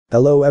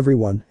Hello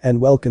everyone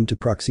and welcome to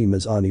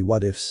Proxima's Ani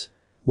What Ifs.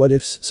 What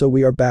Ifs, so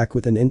we are back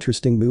with an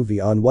interesting movie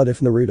on what if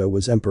Naruto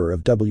was Emperor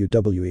of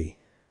WWE.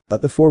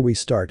 But before we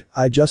start,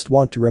 I just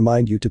want to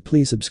remind you to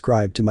please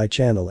subscribe to my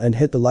channel and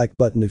hit the like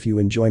button if you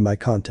enjoy my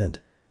content.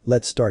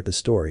 Let's start the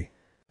story.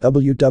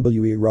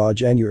 WWE Raw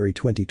January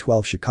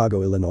 2012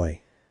 Chicago,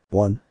 Illinois.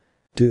 1,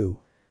 2,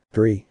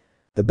 3.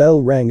 The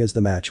bell rang as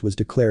the match was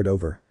declared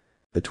over.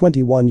 The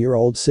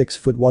 21-year-old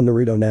 6'1"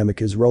 Naruto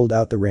Namikaze rolled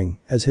out the ring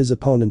as his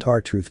opponent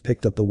R-Truth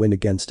picked up the win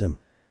against him.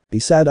 He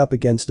sat up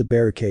against a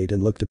barricade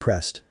and looked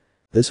depressed.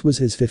 This was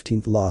his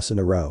 15th loss in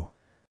a row.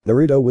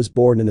 Naruto was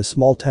born in a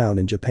small town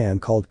in Japan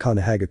called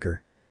Kanehagakure.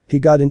 He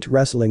got into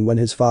wrestling when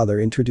his father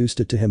introduced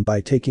it to him by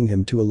taking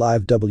him to a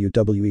live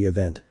WWE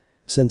event.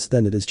 Since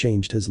then it has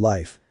changed his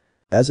life.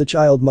 As a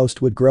child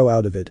most would grow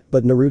out of it,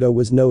 but Naruto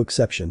was no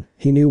exception.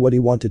 He knew what he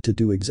wanted to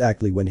do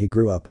exactly when he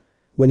grew up.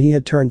 When he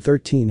had turned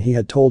 13 he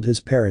had told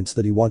his parents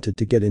that he wanted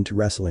to get into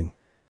wrestling.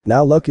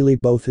 Now luckily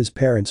both his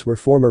parents were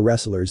former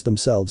wrestlers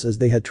themselves as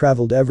they had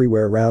traveled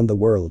everywhere around the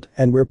world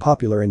and were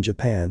popular in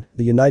Japan,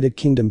 the United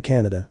Kingdom,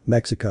 Canada,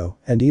 Mexico,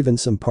 and even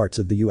some parts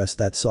of the US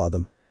that saw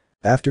them.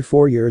 After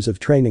 4 years of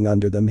training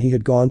under them he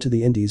had gone to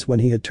the indies when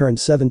he had turned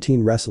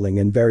 17, wrestling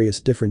in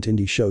various different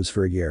indie shows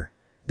for a year.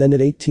 Then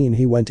at 18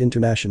 he went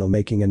international,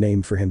 making a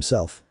name for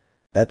himself.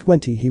 At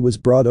 20 he was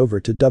brought over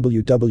to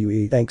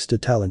WWE thanks to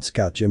talent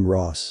scout Jim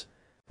Ross.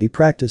 He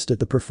practiced at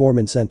the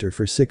Performance Center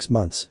for 6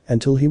 months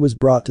until he was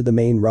brought to the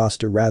main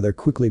roster rather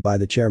quickly by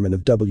the chairman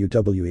of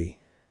WWE.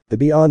 To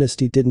be honest,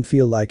 he didn't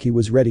feel like he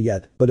was ready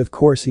yet, but of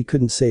course he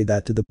couldn't say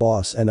that to the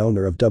boss and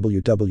owner of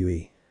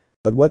WWE.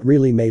 But what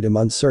really made him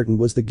uncertain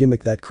was the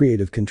gimmick that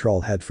Creative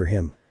Control had for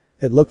him.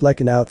 It looked like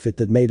an outfit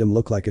that made him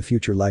look like a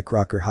future like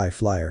rocker high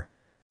flyer.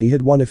 He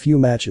had won a few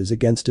matches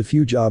against a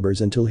few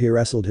jobbers until he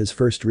wrestled his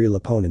first real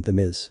opponent, The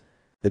Miz.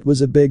 It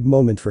was a big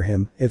moment for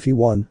him if he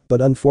won,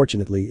 but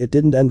unfortunately it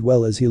didn't end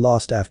well as he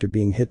lost after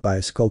being hit by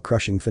a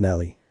skull-crushing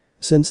finale.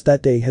 Since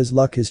that day his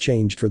luck has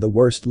changed for the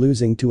worst,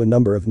 losing to a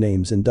number of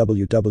names in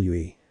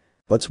WWE.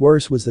 What's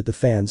worse was that the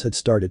fans had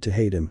started to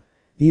hate him.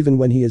 Even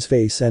when he is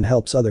face and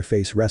helps other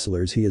face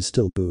wrestlers he is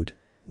still booed.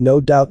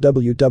 No doubt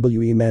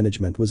WWE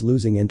management was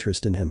losing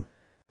interest in him.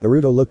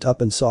 Naruto looked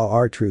up and saw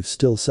R-Truth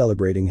still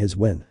celebrating his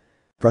win.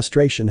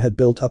 Frustration had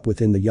built up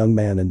within the young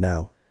man and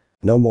now.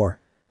 No more.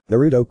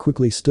 Naruto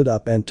quickly stood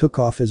up and took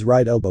off his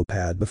right elbow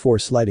pad before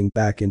sliding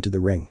back into the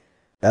ring.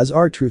 As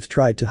R-Truth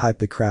tried to hype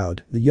the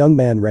crowd, the young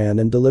man ran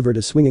and delivered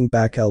a swinging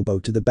back elbow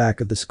to the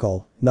back of the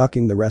skull,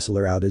 knocking the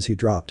wrestler out as he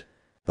dropped.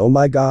 "Oh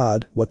my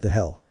god, what the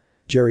hell?"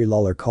 Jerry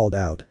Lawler called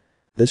out.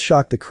 This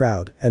shocked the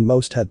crowd and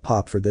most had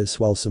pop for this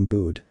while some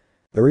booed.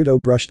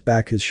 Naruto brushed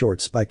back his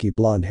short spiky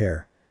blonde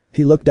hair.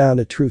 He looked down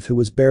at Truth, who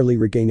was barely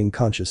regaining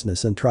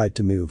consciousness, and tried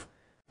to move.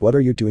 "What are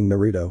you doing,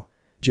 Naruto?"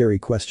 Jerry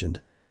questioned.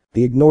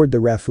 He ignored the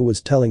ref who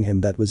was telling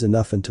him that was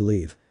enough and to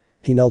leave.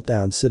 He knelt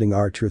down, sitting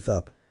R-Truth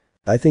up.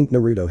 "I think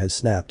Naruto has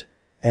snapped,"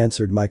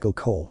 answered Michael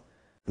Cole.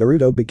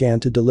 Naruto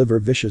began to deliver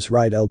vicious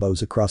right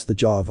elbows across the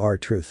jaw of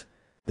R-Truth.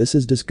 "This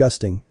is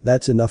disgusting,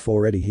 that's enough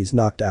already, he's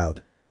knocked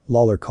out,"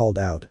 Lawler called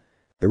out.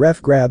 The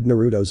ref grabbed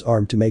Naruto's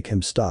arm to make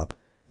him stop.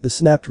 The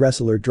snapped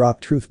wrestler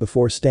dropped Truth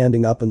before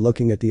standing up and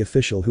looking at the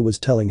official who was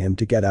telling him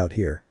to get out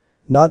here.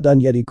 Not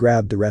done yet, he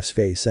grabbed the ref's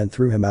face and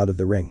threw him out of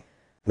the ring.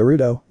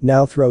 Naruto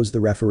now throws the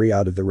referee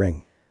out of the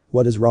ring.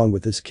 "What is wrong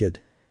with this kid?"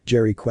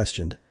 Jerry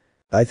questioned.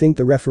 "I think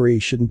the referee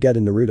shouldn't get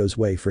in Naruto's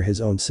way for his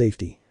own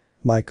safety."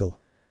 Michael.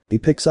 He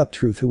picks up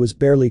Truth, who was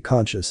barely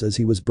conscious as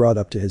he was brought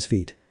up to his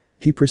feet.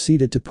 He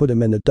proceeded to put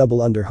him in a double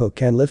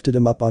underhook and lifted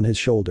him up on his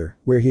shoulder,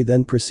 where he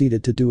then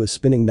proceeded to do a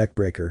spinning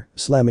neckbreaker,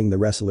 slamming the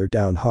wrestler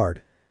down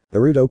hard.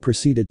 Naruto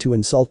proceeded to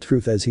insult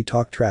Truth as he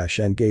talked trash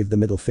and gave the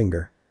middle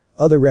finger.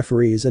 Other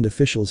referees and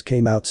officials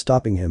came out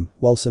stopping him,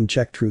 while some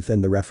checked Truth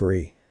and the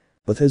referee.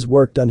 With his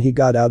work done he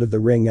got out of the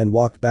ring and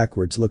walked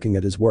backwards looking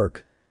at his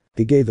work.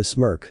 He gave a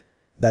smirk.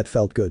 That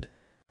felt good.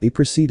 He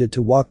proceeded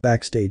to walk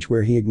backstage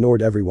where he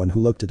ignored everyone who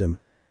looked at him.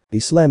 He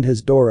slammed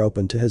his door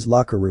open to his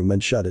locker room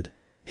and shut it.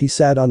 He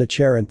sat on a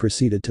chair and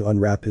proceeded to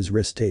unwrap his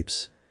wrist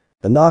tapes.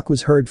 A knock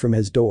was heard from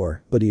his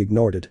door, but he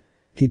ignored it.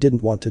 He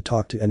didn't want to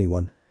talk to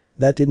anyone.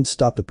 That didn't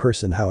stop the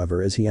person,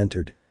 however, as he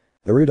entered.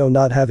 Naruto,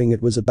 not having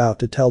it, was about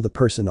to tell the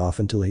person off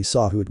until he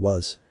saw who it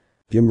was.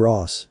 Jim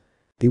Ross.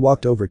 He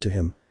walked over to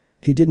him.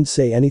 He didn't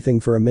say anything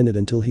for a minute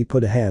until he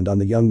put a hand on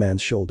the young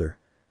man's shoulder.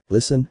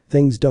 "Listen,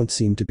 things don't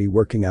seem to be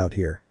working out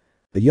here."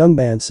 The young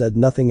man said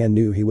nothing and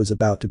knew he was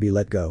about to be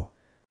let go.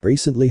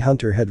 "Recently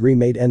Hunter had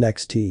remade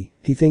NXT,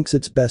 he thinks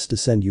it's best to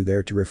send you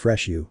there to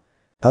refresh you."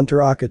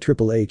 Hunter aka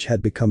Triple H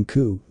had become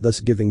cool, thus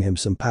giving him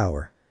some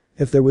power.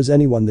 If there was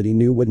anyone that he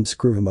knew wouldn't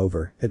screw him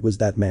over, it was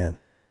that man.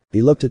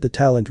 He looked at the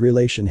talent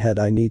relation head.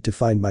 "I need to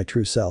find my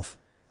true self.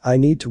 I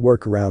need to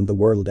work around the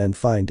world and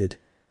find it."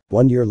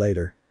 1 year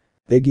later.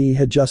 Big E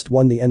had just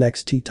won the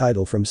NXT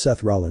title from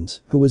Seth Rollins,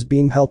 who was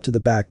being helped to the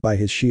back by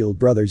his Shield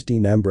brothers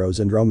Dean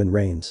Ambrose and Roman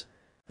Reigns.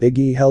 Big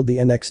E held the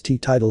NXT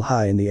title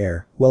high in the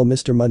air, while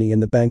Mr. Money in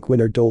the Bank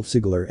winner Dolph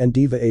Ziggler and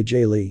Diva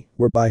AJ Lee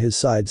were by his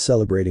side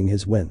celebrating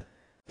his win.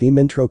 Theme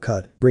intro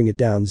cut, "Bring It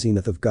Down,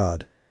 Zenith of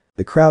God."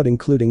 The crowd,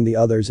 including the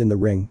others in the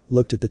ring,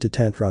 looked at the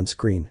Titantron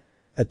screen.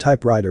 A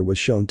typewriter was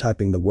shown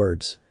typing the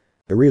words.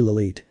 The real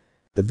elite.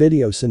 The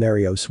video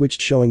scenario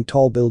switched, showing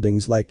tall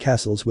buildings like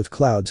castles with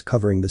clouds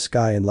covering the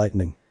sky and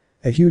lightning.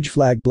 A huge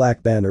flag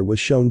black banner was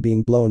shown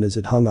being blown as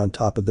it hung on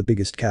top of the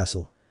biggest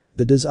castle.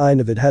 The design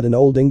of it had an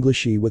old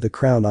English E with a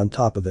crown on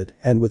top of it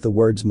and with the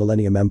words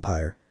Millennium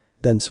Empire.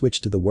 Then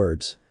switched to the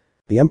words.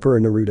 The Emperor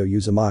Naruto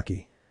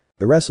Uzumaki.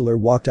 The wrestler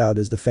walked out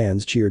as the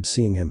fans cheered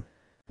seeing him.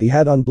 He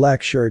had on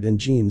black shirt and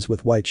jeans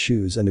with white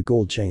shoes and a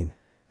gold chain.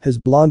 His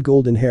blonde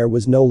golden hair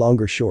was no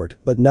longer short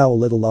but now a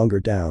little longer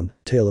down,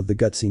 tail of the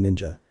gutsy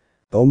ninja.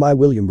 Oh my,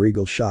 William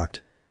Regal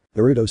shocked.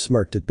 Naruto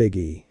smirked at Big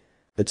E.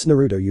 It's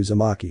Naruto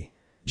Uzumaki.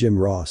 Jim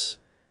Ross.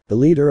 The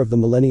leader of the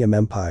Millennium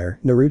Empire,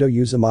 Naruto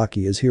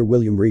Uzumaki, is here,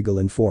 William Regal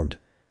informed.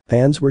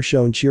 Fans were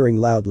shown cheering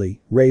loudly,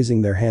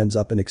 raising their hands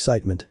up in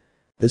excitement.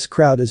 This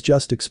crowd has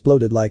just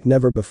exploded like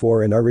never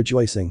before and are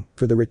rejoicing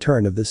for the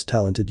return of this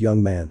talented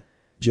young man.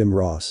 Jim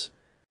Ross.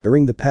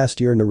 During the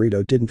past year,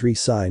 Naruto didn't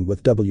re-sign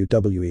with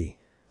WWE,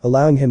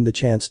 allowing him the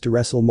chance to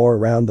wrestle more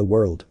around the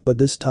world, but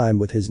this time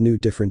with his new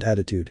different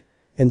attitude.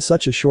 In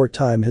such a short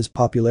time his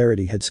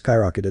popularity had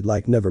skyrocketed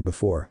like never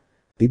before.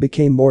 He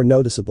became more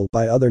noticeable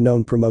by other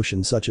known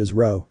promotions such as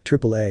ROW,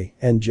 AAA,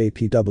 and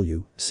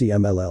JPW,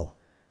 CMLL.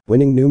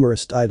 Winning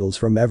numerous titles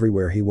from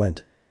everywhere he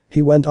went.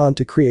 He went on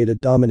to create a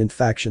dominant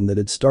faction that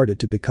had started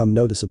to become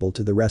noticeable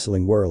to the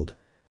wrestling world.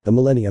 The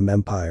Millennium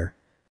Empire.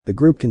 The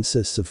group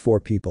consists of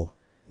 4 people.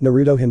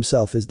 Naruto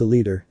himself is the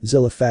leader,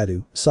 Zilla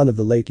Fatu, son of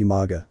the late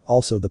Umaga,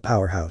 also the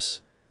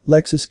powerhouse.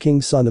 Lexus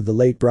King, son of the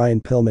late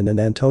Brian Pillman, and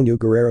Antonio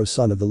Guerrero,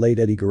 son of the late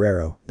Eddie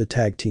Guerrero, the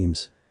tag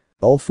teams.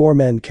 All 4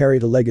 men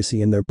carried a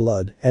legacy in their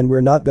blood and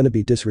were not gonna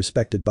be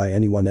disrespected by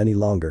anyone any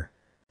longer.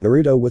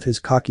 Naruto, with his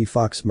cocky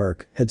fox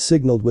smirk, had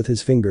signaled with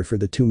his finger for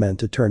the 2 men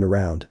to turn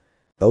around.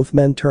 Both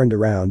men turned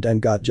around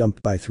and got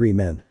jumped by 3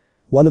 men.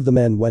 One of the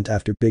men went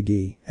after Big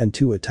E and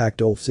 2 attacked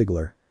Dolph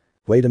Ziggler.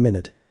 Wait a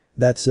minute.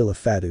 That's Zilla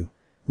Fatu.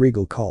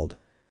 Regal called.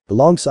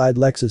 Alongside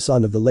Lexus,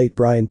 son of the late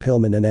Brian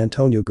Pillman, and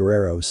Antonio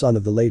Guerrero, son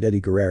of the late Eddie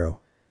Guerrero.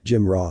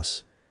 Jim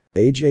Ross.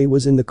 AJ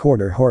was in the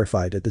corner,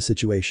 horrified at the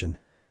situation.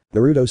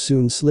 Naruto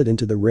soon slid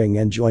into the ring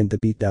and joined the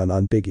beatdown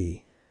on Big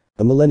E.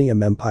 The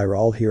Millennium Empire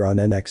all here on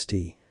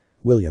NXT.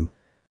 William.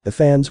 The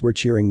fans were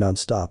cheering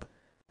non-stop.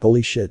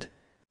 Holy shit.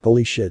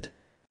 Holy shit.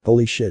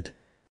 Holy shit.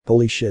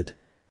 Holy shit.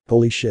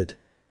 Holy shit.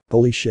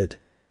 Holy shit.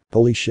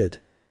 Holy shit.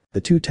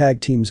 The 2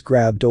 tag teams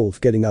grabbed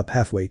Dolph, getting up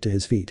halfway to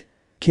his feet.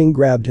 King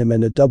grabbed him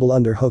and a double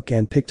underhook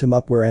and picked him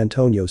up, where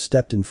Antonio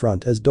stepped in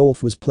front as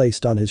Dolph was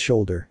placed on his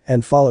shoulder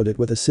and followed it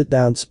with a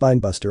sit-down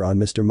spinebuster on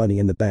Mr. Money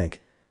in the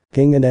Bank.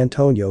 King and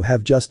Antonio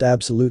have just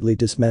absolutely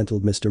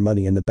dismantled Mr.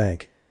 Money in the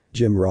Bank.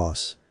 Jim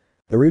Ross.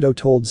 Naruto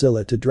told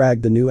Zilla to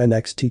drag the new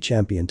NXT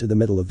champion to the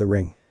middle of the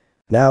ring.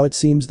 Now it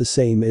seems the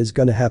same is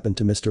gonna happen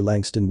to Mr.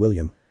 Langston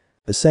William.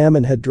 The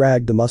Salmon had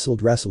dragged the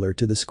muscled wrestler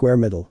to the square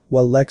middle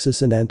while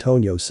Lexus and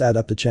Antonio sat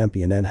up the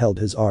champion and held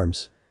his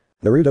arms.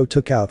 Naruto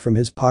took out from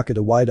his pocket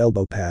a wide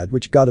elbow pad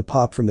which got a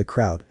pop from the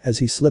crowd as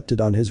he slipped it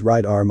on his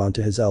right arm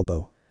onto his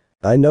elbow.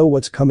 I know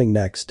what's coming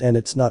next and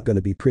it's not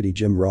gonna be pretty,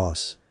 Jim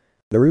Ross.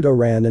 Naruto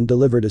ran and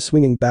delivered a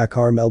swinging back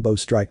arm elbow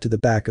strike to the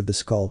back of the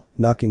skull,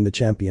 knocking the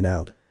champion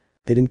out.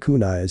 Hidden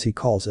kunai, as he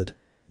calls it.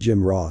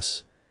 Jim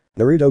Ross.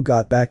 Naruto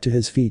got back to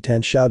his feet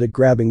and shouted,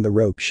 grabbing the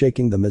rope,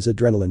 shaking them as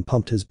adrenaline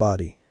pumped his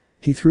body.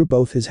 He threw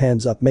both his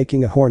hands up,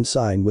 making a horn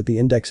sign with the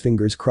index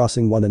fingers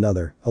crossing one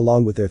another,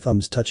 along with their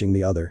thumbs touching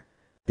the other.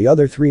 The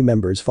other 3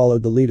 members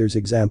followed the leader's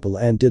example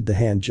and did the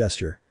hand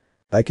gesture.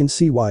 I can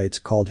see why it's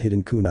called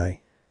hidden kunai.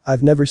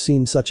 I've never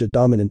seen such a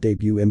dominant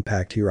debut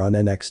Impact here on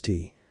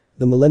NXT.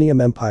 The Millennium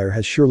Empire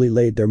has surely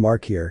laid their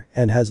mark here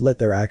and has let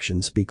their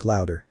actions speak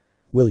louder.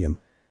 William.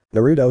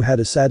 Naruto had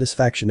a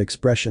satisfaction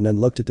expression and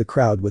looked at the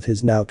crowd with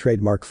his now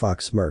trademark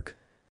fox smirk.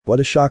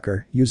 What a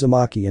shocker,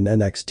 Uzumaki in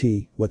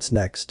NXT, what's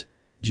next?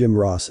 Jim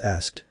Ross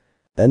asked.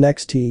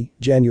 NXT,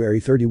 January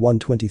 31,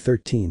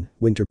 2013,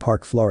 Winter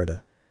Park,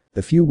 Florida.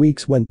 A few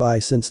weeks went by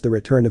since the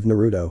return of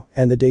Naruto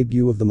and the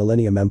debut of the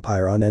Millennium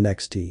Empire on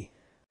NXT.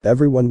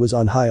 Everyone was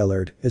on high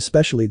alert,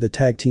 especially the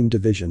tag team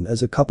division,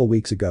 as a couple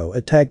weeks ago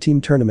a tag team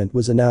tournament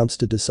was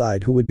announced to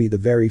decide who would be the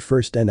very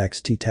first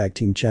NXT tag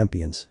team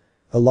champions.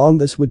 Along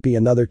this would be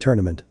another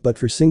tournament, but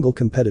for single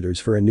competitors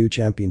for a new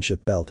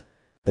championship belt.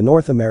 The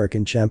North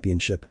American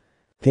Championship.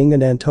 King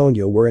and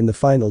Antonio were in the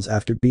finals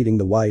after beating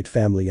the Wyatt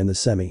family in the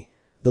semi.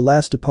 The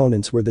last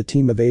opponents were the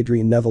team of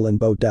Adrian Neville and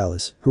Bo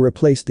Dallas, who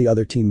replaced the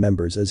other team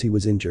members as he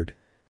was injured.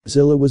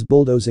 Zilla was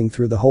bulldozing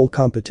through the whole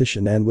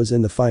competition and was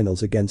in the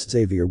finals against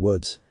Xavier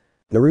Woods.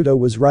 Naruto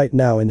was right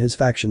now in his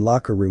faction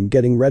locker room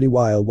getting ready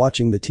while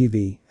watching the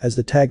TV as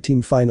the tag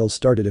team finals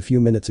started a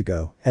few minutes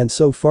ago, and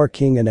so far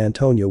King and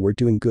Antonio were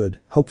doing good,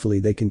 hopefully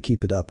they can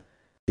keep it up.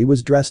 He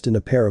was dressed in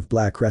a pair of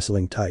black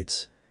wrestling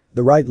tights.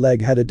 The right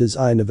leg had a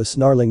design of a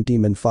snarling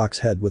demon fox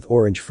head with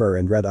orange fur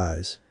and red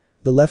eyes.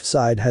 The left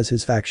side has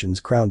his faction's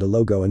crowned a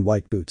logo and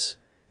white boots.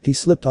 He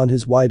slipped on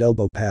his wide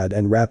elbow pad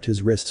and wrapped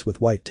his wrists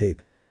with white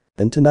tape.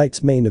 In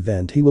tonight's main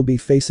event he will be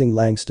facing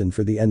Langston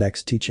for the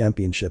NXT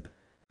Championship.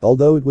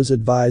 Although it was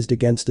advised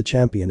against the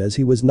champion as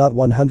he was not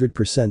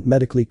 100%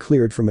 medically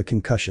cleared from a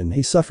concussion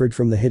he suffered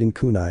from the hidden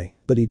kunai,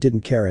 but he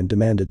didn't care and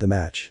demanded the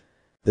match.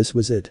 This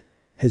was it.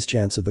 His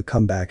chance of a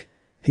comeback.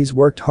 He's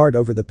worked hard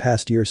over the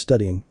past year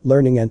studying,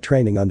 learning and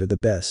training under the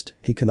best,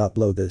 he cannot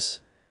blow this.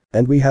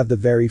 And we have the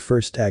very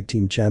first tag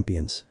team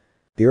champions.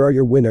 Here are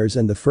your winners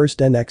and the first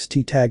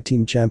NXT tag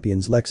team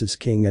champions Lexis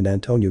King and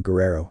Antonio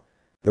Guerrero.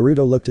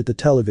 Naruto looked at the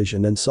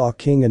television and saw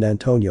King and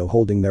Antonio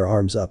holding their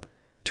arms up.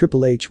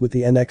 Triple H with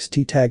the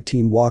NXT tag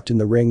team walked in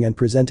the ring and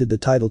presented the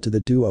title to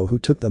the duo who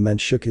took them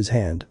and shook his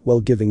hand while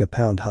giving a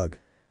pound hug.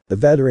 The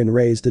veteran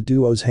raised the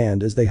duo's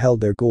hand as they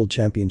held their gold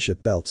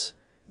championship belts.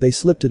 They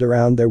slipped it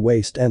around their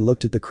waist and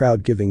looked at the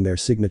crowd giving their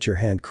signature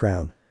hand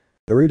crown.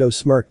 Naruto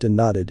smirked and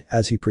nodded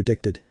as he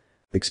predicted.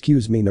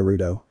 "Excuse me,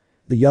 Naruto."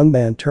 The young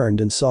man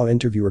turned and saw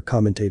interviewer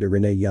commentator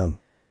Renee Young.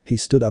 He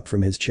stood up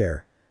from his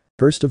chair.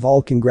 "First of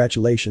all,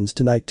 congratulations,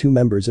 tonight 2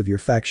 members of your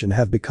faction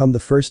have become the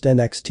first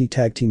NXT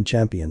tag team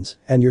champions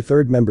and your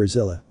third member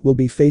Zilla will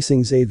be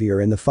facing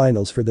Xavier in the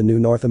finals for the new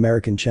North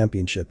American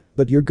Championship,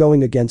 but you're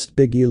going against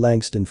Big E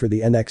Langston for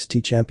the NXT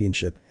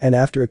Championship and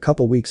after a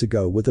couple weeks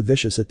ago with a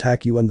vicious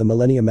attack you and the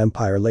Millennium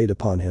Empire laid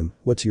upon him,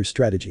 what's your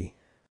strategy?"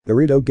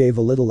 Naruto gave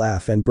a little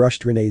laugh and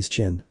brushed Renee's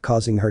chin,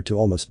 causing her to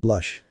almost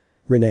blush.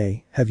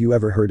 "Renee, have you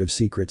ever heard of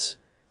secrets?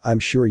 I'm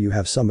sure you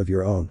have some of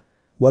your own.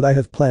 What I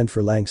have planned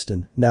for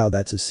Langston, now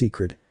that's a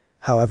secret.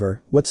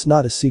 However, what's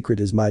not a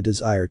secret is my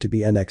desire to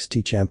be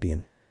NXT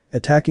champion.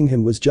 Attacking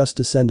him was just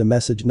to send a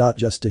message not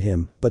just to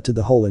him, but to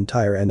the whole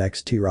entire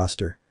NXT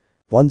roster.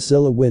 Once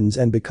Zilla wins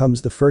and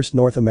becomes the first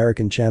North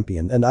American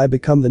champion and I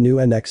become the new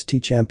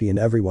NXT champion,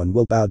 everyone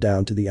will bow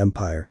down to the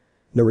Empire."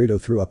 Naruto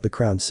threw up the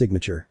crown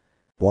signature.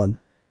 1,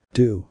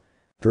 2,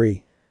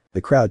 3. The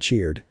crowd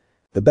cheered.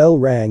 The bell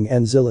rang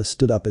and Zilla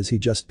stood up as he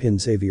just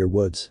pinned Xavier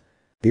Woods.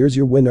 "Here's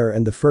your winner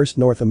and the first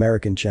North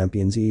American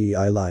champions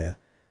Ilya."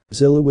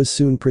 Zilla was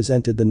soon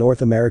presented the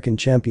North American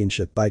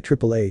Championship by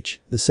Triple H.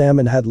 The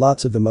Salmon had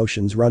lots of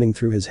emotions running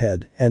through his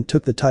head and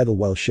took the title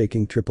while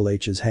shaking Triple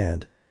H's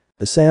hand.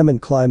 The Salmon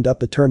climbed up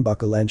the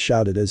turnbuckle and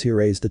shouted as he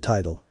raised the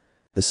title.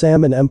 The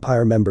Salmon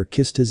Empire member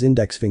kissed his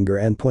index finger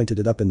and pointed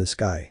it up in the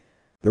sky.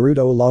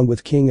 Naruto along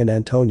with King and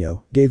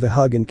Antonio gave a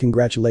hug and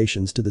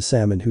congratulations to the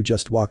Salmon who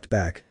just walked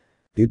back.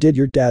 "You did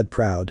your dad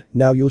proud,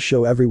 now you'll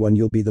show everyone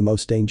you'll be the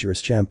most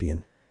dangerous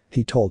champion,"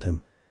 he told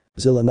him.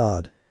 Zilla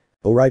nodded.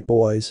 "Alright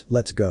boys,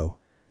 let's go."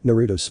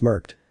 Naruto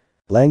smirked.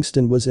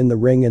 Langston was in the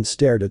ring and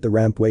stared at the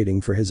ramp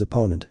waiting for his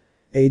opponent.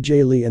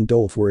 AJ Lee and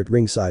Dolph were at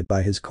ringside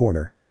by his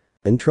corner.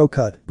 Intro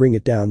cut, "Bring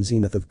it down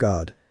Zenith of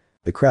God."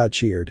 The crowd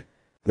cheered.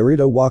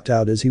 Naruto walked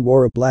out as he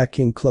wore a black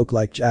king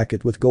cloak-like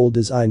jacket with gold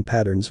design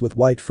patterns with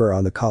white fur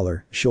on the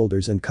collar,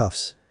 shoulders and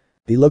cuffs.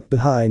 He looked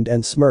behind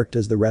and smirked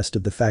as the rest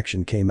of the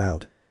faction came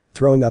out.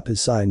 Throwing up his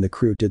sign, the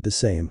crew did the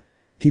same.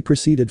 He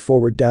proceeded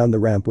forward down the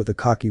ramp with a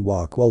cocky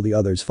walk while the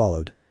others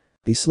followed.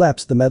 He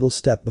slaps the metal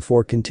step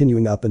before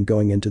continuing up and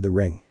going into the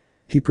ring.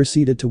 He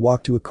proceeded to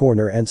walk to a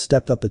corner and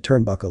stepped up the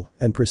turnbuckle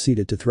and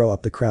proceeded to throw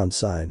up the crown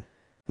sign.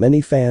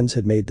 Many fans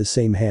had made the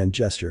same hand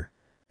gesture.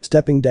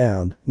 Stepping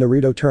down,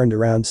 Naruto turned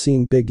around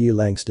seeing Big E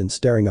Langston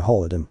staring a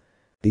hole at him.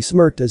 He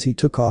smirked as he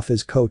took off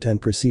his coat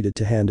and proceeded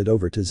to hand it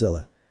over to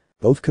Zilla.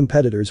 Both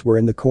competitors were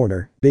in the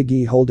corner, Big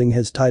E holding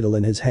his title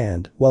in his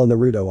hand while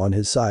Naruto on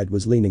his side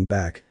was leaning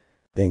back.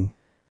 Ding.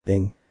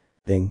 Ding.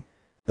 Ding.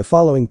 The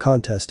following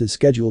contest is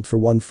scheduled for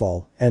one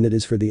fall and it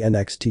is for the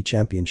NXT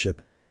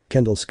Championship,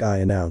 Kendall Sky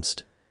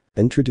announced.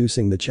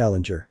 Introducing the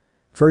challenger.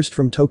 First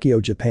from Tokyo,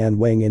 Japan,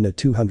 weighing in at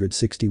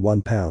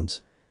 261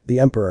 pounds. The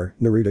Emperor,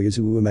 Naruto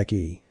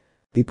Uzumaki.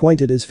 He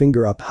pointed his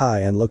finger up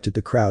high and looked at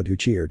the crowd who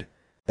cheered.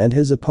 And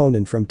his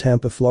opponent from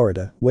Tampa,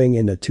 Florida, weighing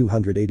in at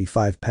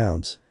 285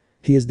 pounds.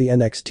 He is the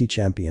NXT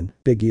champion,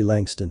 Big E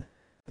Langston.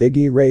 Big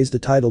E raised the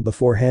title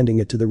before handing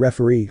it to the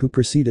referee who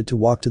proceeded to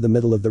walk to the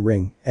middle of the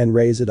ring and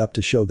raise it up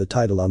to show the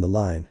title on the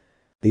line.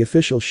 The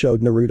official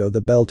showed Naruto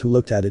the belt who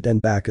looked at it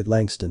and back at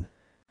Langston.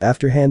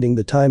 After handing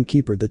the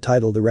timekeeper the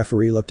title, the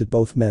referee looked at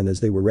both men as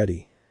they were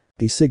ready.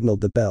 He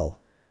signaled the bell.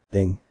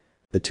 Ding.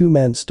 The two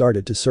men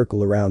started to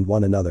circle around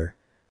one another.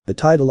 The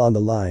title on the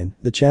line,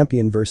 the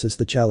champion versus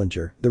the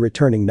challenger, the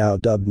returning now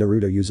dubbed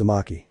Naruto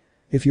Uzumaki.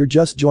 If you're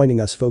just joining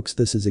us folks,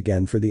 this is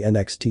again for the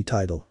NXT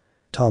title.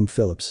 Tom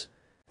Phillips.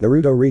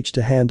 Naruto reached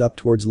a hand up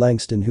towards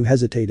Langston who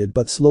hesitated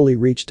but slowly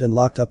reached and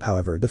locked up.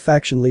 However, the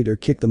faction leader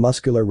kicked the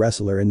muscular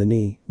wrestler in the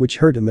knee, which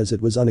hurt him as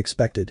it was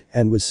unexpected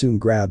and was soon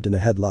grabbed in a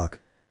headlock.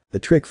 The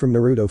trick from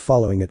Naruto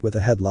following it with a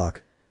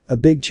headlock. A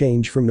big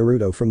change from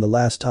Naruto from the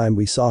last time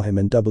we saw him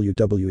in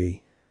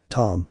WWE.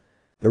 Tom.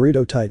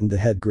 Naruto tightened the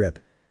head grip.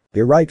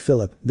 You're right,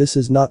 Philip, this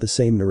is not the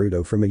same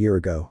Naruto from a year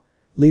ago.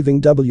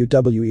 Leaving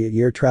WWE a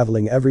year,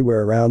 traveling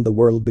everywhere around the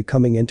world,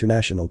 becoming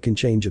international can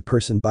change a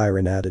person,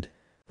 Byron added.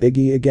 Big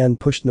E again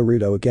pushed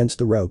Naruto against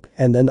the rope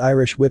and then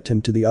Irish whipped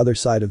him to the other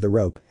side of the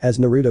rope. As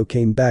Naruto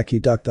came back, he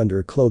ducked under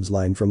a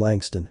clothesline from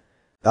Langston.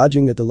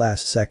 Dodging at the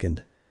last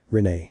second.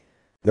 Renee.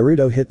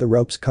 Naruto hit the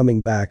ropes, coming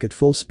back at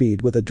full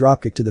speed with a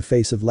dropkick to the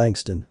face of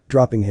Langston,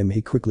 dropping him.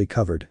 He quickly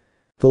covered.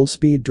 Full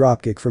speed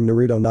dropkick from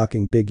Naruto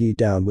knocking Big E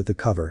down with the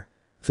cover.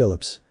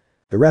 Phillips.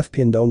 The ref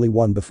pinned only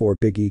one before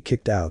Big E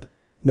kicked out.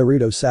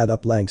 Naruto sat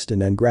up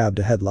Langston and grabbed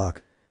a headlock.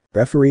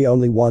 Referee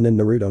only one and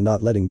Naruto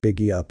not letting Big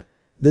E up.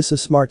 This a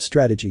smart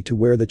strategy to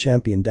wear the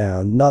champion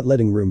down, not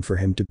letting room for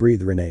him to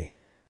breathe. Renee.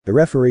 The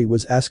referee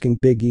was asking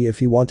Big E if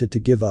he wanted to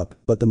give up,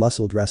 but the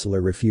muscled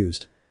wrestler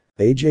refused.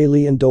 AJ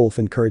Lee and Dolph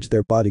encouraged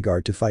their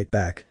bodyguard to fight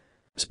back.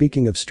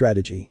 Speaking of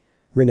strategy.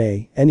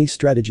 Renee, any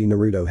strategy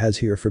Naruto has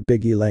here for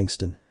Big E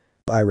Langston?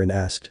 Byron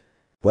asked.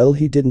 Well,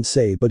 he didn't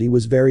say, but he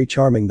was very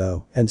charming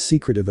though, and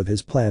secretive of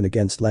his plan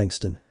against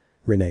Langston.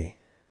 Renee.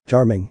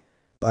 Charming?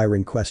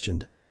 Byron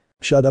questioned.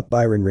 Shut up,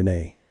 Byron.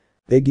 Renee.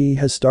 Big E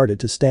has started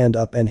to stand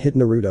up and hit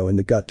Naruto in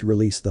the gut to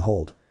release the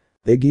hold.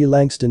 Big E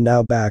Langston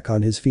now back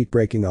on his feet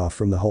breaking off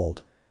from the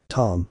hold.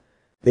 Tom.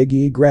 Big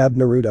E grabbed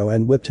Naruto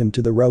and whipped him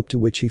to the rope, to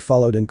which he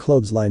followed and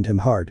clotheslined him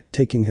hard,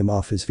 taking him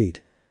off his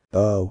feet.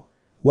 Oh.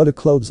 What a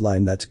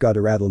clothesline, that's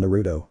gotta rattle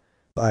Naruto.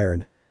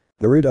 Byron.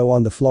 Naruto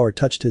on the floor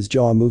touched his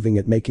jaw, moving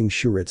it, making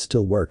sure it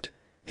still worked.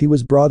 He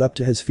was brought up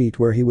to his feet,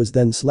 where he was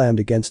then slammed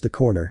against the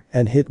corner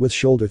and hit with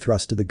shoulder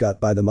thrust to the gut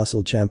by the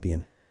muscled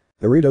champion.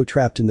 Naruto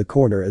trapped in the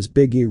corner as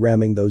Big E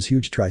ramming those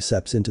huge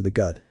triceps into the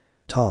gut.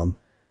 Tom.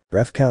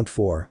 Ref count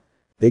 4.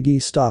 Big E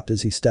stopped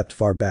as he stepped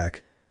far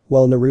back.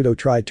 While Naruto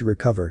tried to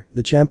recover,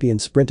 the champion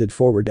sprinted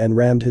forward and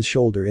rammed his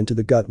shoulder into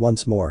the gut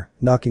once more,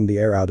 knocking the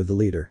air out of the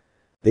leader.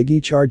 Big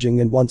E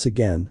charging and once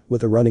again,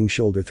 with a running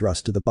shoulder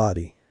thrust to the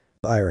body.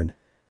 Byron.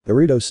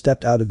 Naruto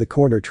stepped out of the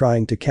corner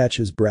trying to catch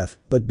his breath,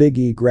 but Big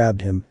E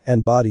grabbed him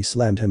and body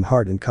slammed him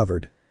hard and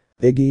covered.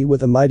 Big E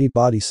with a mighty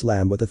body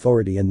slam with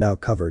authority and now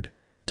covered.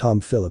 Tom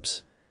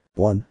Phillips.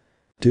 1.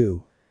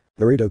 2.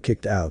 Naruto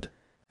kicked out.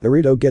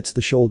 Naruto gets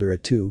the shoulder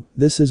at 2.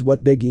 This is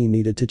what Big E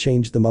needed to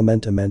change the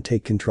momentum and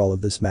take control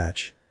of this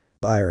match.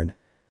 Byron.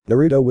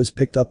 Naruto was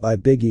picked up by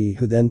Big E,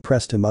 who then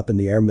pressed him up in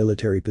the air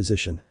military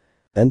position.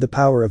 And the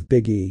power of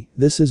Big E,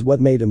 this is what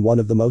made him one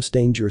of the most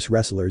dangerous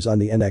wrestlers on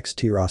the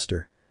NXT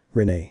roster.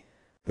 Renee.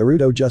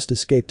 Naruto just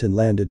escaped and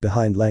landed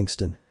behind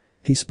Langston.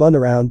 He spun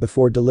around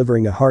before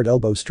delivering a hard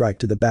elbow strike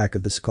to the back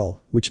of the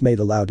skull, which made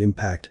a loud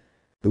impact.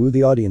 Ooh,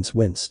 the audience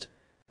winced.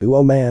 Ooh,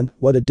 oh man,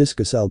 what a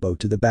discus elbow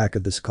to the back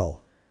of the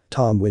skull.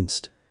 Tom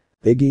winced.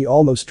 Big E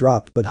almost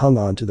dropped but hung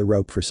on to the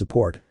rope for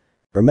support.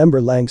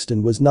 Remember,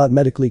 Langston was not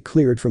medically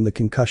cleared from the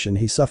concussion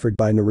he suffered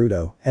by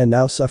Naruto and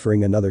now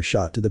suffering another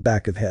shot to the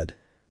back of head.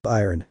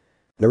 Byron.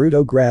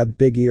 Naruto grabbed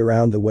Big E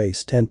around the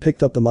waist and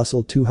picked up the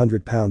muscled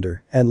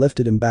 200-pounder and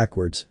lifted him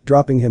backwards,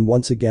 dropping him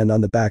once again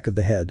on the back of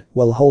the head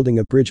while holding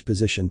a bridge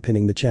position,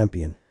 pinning the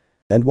champion.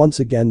 And once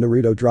again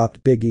Naruto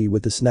dropped Big E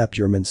with the snap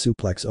German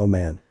suplex. Oh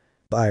man.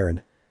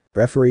 Byron.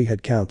 Referee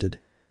had counted.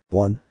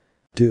 1.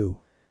 2.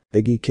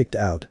 Big E kicked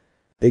out.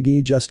 Big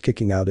E just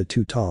kicking out at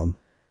 2. Tom.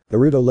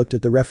 Naruto looked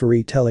at the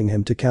referee telling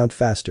him to count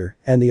faster,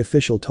 and the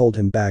official told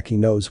him back he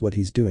knows what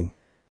he's doing.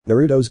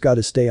 Naruto's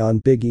gotta stay on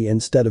Big E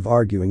instead of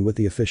arguing with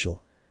the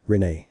official.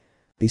 Renee.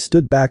 He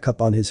stood back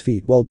up on his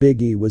feet while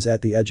Big E was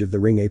at the edge of the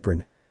ring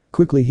apron.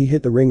 Quickly he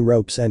hit the ring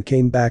ropes and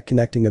came back,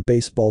 connecting a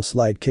baseball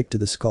slide kick to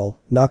the skull,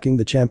 knocking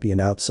the champion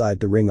outside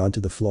the ring onto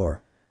the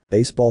floor.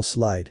 Baseball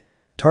slide.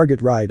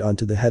 Target right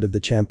onto the head of the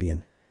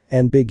champion.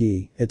 And Big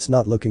E, it's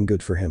not looking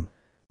good for him.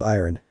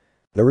 Byron.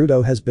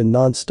 Naruto has been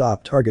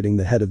non-stop targeting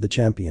the head of the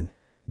champion.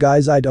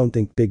 Guys, I don't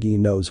think Big E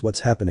knows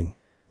what's happening.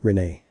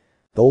 Renee.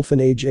 Dolph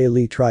and AJ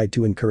Lee tried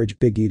to encourage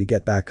Big E to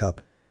get back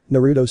up.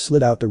 Naruto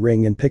slid out the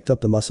ring and picked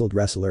up the muscled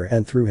wrestler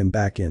and threw him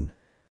back in.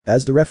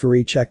 As the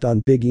referee checked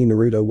on Big E,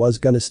 Naruto was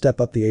gonna step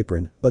up the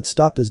apron but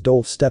stopped as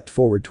Dolph stepped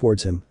forward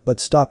towards him, but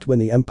stopped when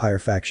the Empire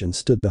faction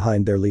stood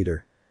behind their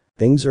leader.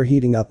 Things are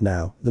heating up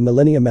now, the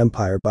Millennium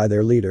Empire by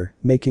their leader,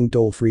 making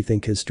Dolph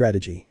rethink his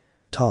strategy.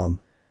 Tom.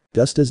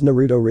 Just as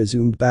Naruto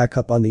resumed back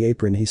up on the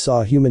apron, he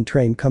saw a human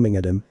train coming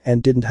at him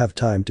and didn't have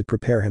time to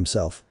prepare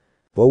himself.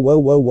 Whoa, whoa,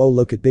 whoa, whoa,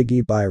 look at Big E.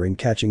 Byron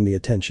catching the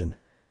attention.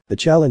 The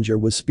challenger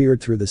was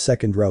speared through the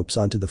second ropes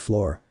onto the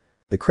floor.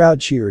 The crowd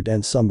cheered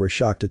and some were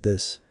shocked at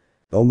this.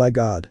 Oh my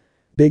god.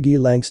 Big E.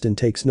 Langston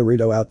takes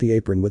Naruto out the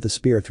apron with a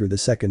spear through the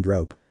second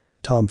rope.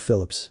 Tom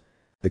Phillips.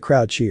 The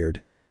crowd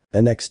cheered.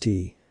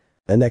 NXT.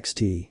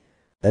 NXT.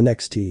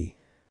 NXT.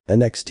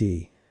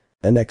 NXT.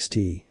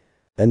 NXT.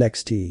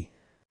 NXT.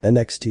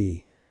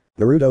 NXT.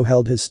 Naruto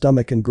held his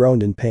stomach and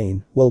groaned in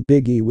pain while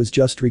Big E was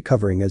just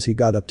recovering as he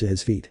got up to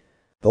his feet.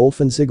 Dolph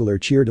and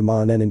Ziggler cheered him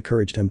on and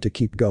encouraged him to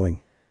keep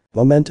going.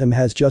 Momentum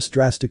has just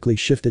drastically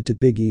shifted to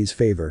Big E's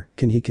favor,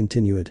 can he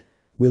continue it?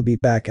 We'll be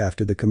back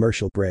after the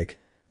commercial break.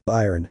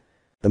 Byron.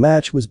 The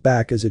match was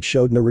back as it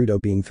showed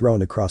Naruto being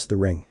thrown across the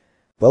ring.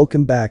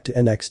 Welcome back to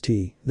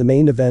NXT, the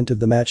main event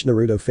of the match,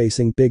 Naruto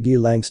facing Big E.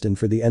 Langston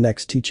for the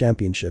NXT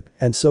Championship,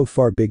 and so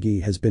far Big E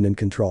has been in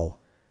control.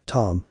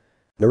 Tom.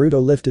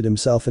 Naruto lifted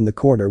himself in the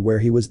corner where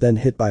he was then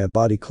hit by a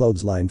body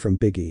clothesline from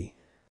Big E.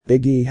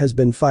 Big E has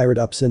been fired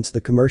up since the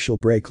commercial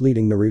break,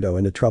 leading Naruto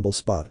in a trouble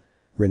spot.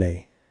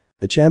 Renee.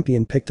 The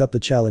champion picked up the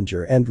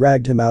challenger and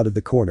dragged him out of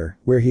the corner,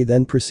 where he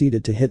then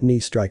proceeded to hit knee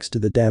strikes to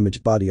the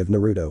damaged body of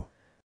Naruto.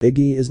 Big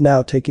E is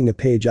now taking a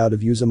page out of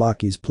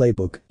Uzumaki's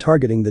playbook,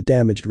 targeting the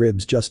damaged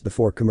ribs just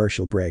before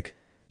commercial break.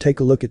 Take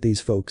a look at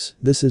these folks,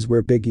 this is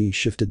where Big E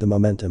shifted the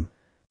momentum.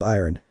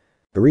 Byron.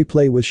 A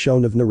replay was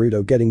shown of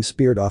Naruto getting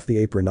speared off the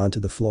apron onto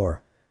the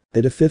floor.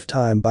 At a fifth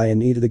time by a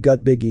knee to the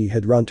gut, Big E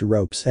had run to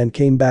ropes and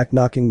came back,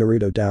 knocking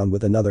Naruto down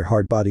with another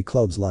hard body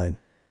clothesline.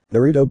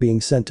 Naruto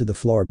being sent to the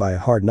floor by a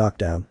hard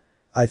knockdown.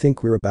 I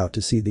think we're about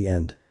to see the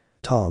end.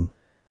 Tom.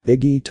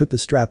 Big E took the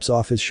straps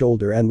off his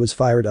shoulder and was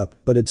fired up,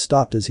 but had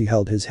stopped as he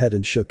held his head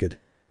and shook it.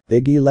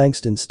 Big E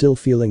Langston still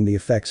feeling the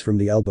effects from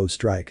the elbow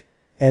strike.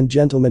 And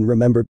gentlemen,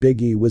 remember,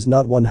 Big E was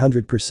not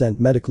 100%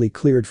 medically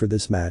cleared for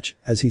this match,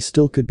 as he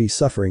still could be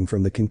suffering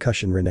from the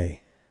concussion.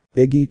 Renee.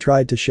 Big E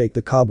tried to shake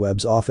the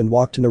cobwebs off and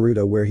walked to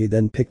Naruto, where he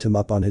then picked him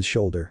up on his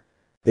shoulder.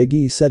 Big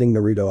E setting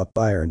Naruto up.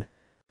 Byron.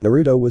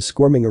 Naruto was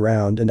squirming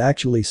around and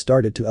actually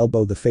started to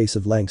elbow the face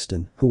of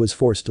Langston, who was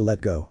forced to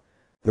let go.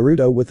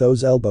 Naruto with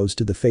those elbows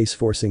to the face,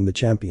 forcing the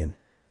champion.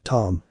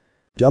 Tom.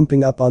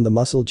 Jumping up on the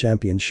muscle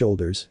champion's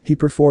shoulders, he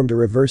performed a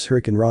reverse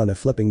Hurricane Rana,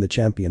 flipping the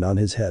champion on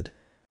his head.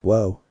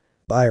 Whoa.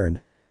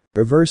 Byron.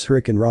 Reverse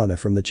Hurricane Rana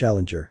from the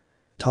challenger.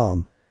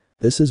 Tom.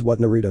 This is what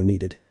Naruto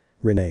needed.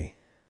 Renee.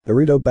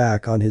 Naruto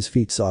back on his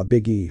feet saw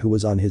Big E, who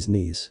was on his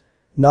knees.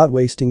 Not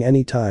wasting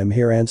any time,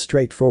 he ran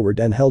straight forward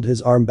and held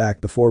his arm back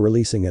before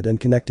releasing it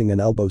and connecting an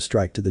elbow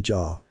strike to the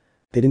jaw.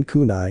 Hidden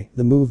kunai,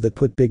 the move that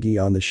put Big E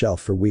on the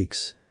shelf for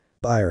weeks.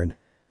 Byron.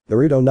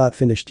 Naruto not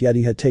finished yet,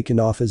 he had taken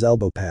off his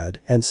elbow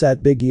pad and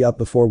sat Big E up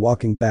before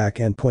walking back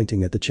and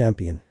pointing at the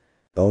champion.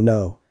 Oh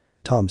no.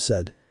 Tom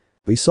said.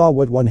 We saw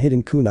what one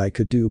hidden kunai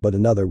could do, but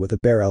another with a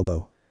bare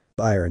elbow.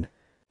 Byron.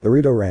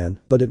 Naruto ran,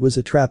 but it was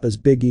a trap as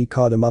Big E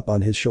caught him up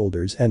on his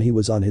shoulders and he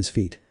was on his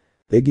feet.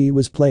 Big E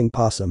was playing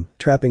possum,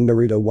 trapping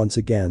Naruto once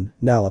again,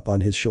 now up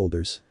on his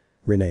shoulders.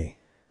 Renee.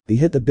 He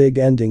hit the big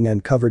ending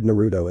and covered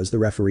Naruto as the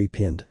referee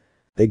pinned.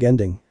 Big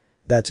ending.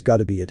 That's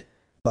gotta be it.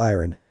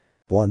 Byron.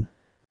 1.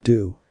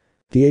 2.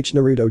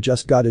 Naruto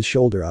just got his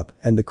shoulder up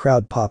and the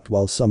crowd popped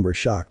while some were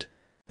shocked.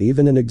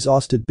 Even an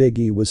exhausted Big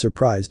E was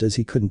surprised as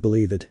he couldn't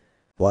believe it.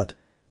 What?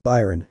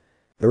 Byron.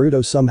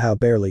 Naruto somehow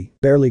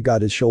barely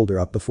got his shoulder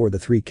up before the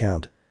 3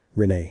 count.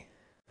 Renee.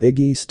 Big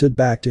E stood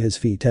back to his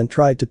feet and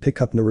tried to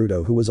pick up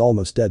Naruto, who was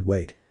almost dead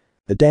weight.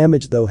 The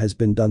damage though has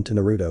been done to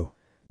Naruto.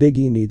 Big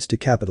E needs to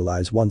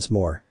capitalize once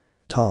more.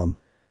 Tom.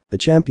 The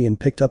champion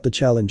picked up the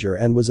challenger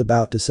and was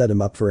about to set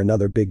him up for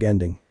another big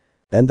ending.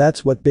 And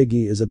that's what Big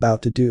E is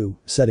about to do,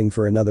 setting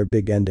for another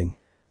big ending.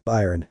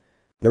 Byron.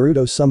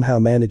 Naruto somehow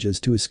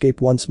manages to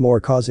escape once more,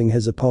 causing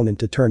his opponent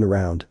to turn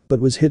around, but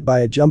was hit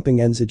by a jumping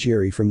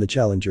enziguri from the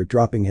challenger,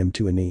 dropping him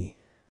to a knee.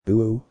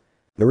 Ooh.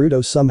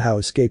 Naruto somehow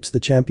escapes the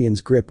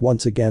champion's grip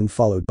once again,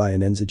 followed by an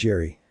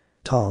enziguri.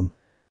 Tom.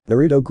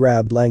 Naruto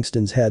grabbed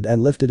Langston's head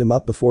and lifted him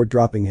up before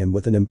dropping him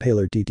with an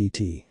impaler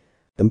DDT.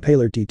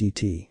 Impaler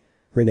DDT.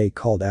 Renee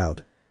called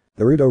out.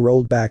 Naruto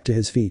rolled back to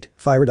his feet,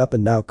 fired up,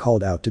 and now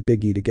called out to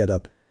Big E to get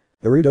up.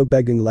 Naruto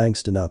begging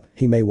Langston up,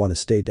 he may want to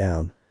stay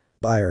down.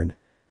 Byron.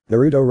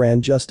 Naruto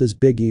ran just as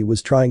Big E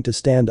was trying to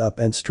stand up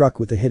and struck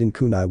with a hidden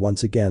kunai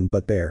once again,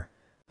 but bare.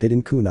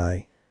 Hidden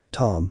kunai.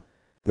 Tom.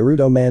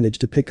 Naruto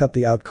managed to pick up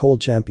the out-cold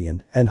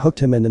champion and hooked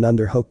him in an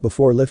underhook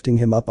before lifting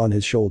him up on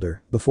his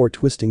shoulder, before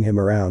twisting him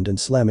around and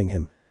slamming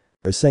him.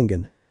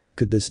 Rasengan.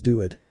 Could this do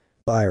it?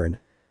 Byron.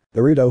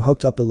 Naruto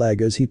hooked up the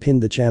leg as he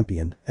pinned the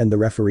champion, and the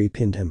referee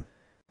pinned him.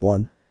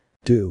 1.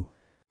 2.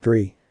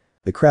 3.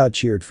 The crowd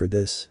cheered for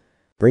this.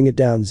 Bring it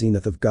down,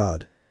 Zenith of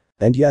God.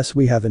 And yes,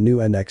 we have a new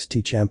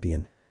NXT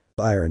champion.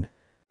 Byron.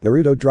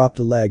 Naruto dropped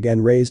the leg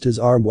and raised his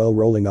arm while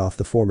rolling off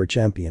the former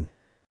champion.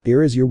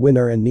 Here is your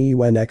winner and new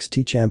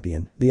NXT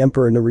champion, the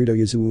Emperor Naruto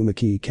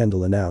Uzumaki,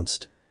 Kendall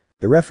announced.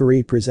 The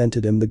referee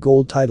presented him the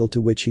gold title, to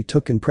which he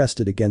took and pressed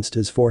it against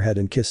his forehead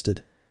and kissed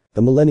it.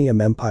 The Millennium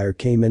Empire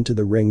came into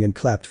the ring and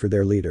clapped for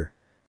their leader.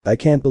 I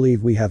can't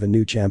believe we have a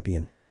new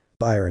champion.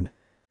 Byron.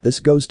 This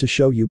goes to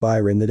show you,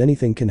 Byron, that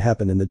anything can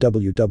happen in the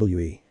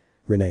WWE.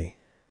 Renee.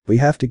 We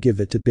have to give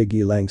it to Big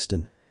E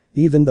Langston.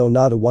 Even though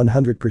not a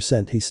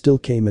 100%, he still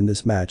came in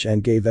this match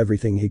and gave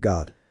everything he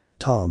got.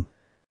 Tom.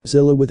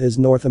 Zilla, with his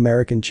North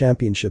American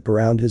Championship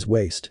around his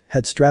waist,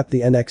 had strapped the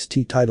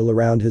NXT title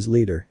around his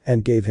leader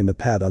and gave him a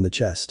pat on the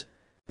chest.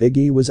 Big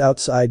E was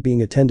outside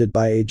being attended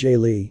by AJ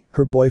Lee,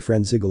 her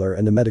boyfriend Ziggler,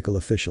 and a medical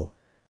official.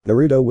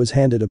 Naruto was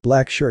handed a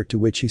black shirt, to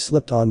which he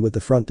slipped on with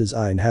the front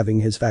design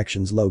having his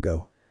faction's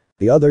logo.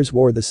 The others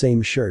wore the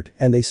same shirt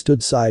and they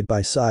stood side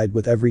by side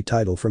with every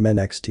title from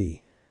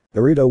NXT.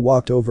 Naruto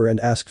walked over and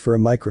asked for a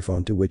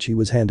microphone, to which he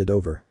was handed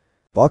over.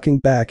 Walking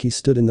back, he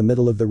stood in the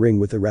middle of the ring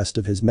with the rest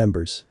of his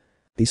members.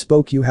 He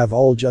spoke. You have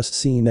all just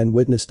seen and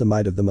witnessed the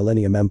might of the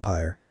Millennium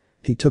Empire.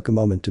 He took a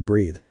moment to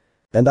breathe.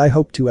 And I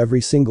hope to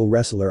every single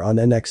wrestler on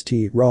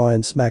NXT, Raw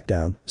and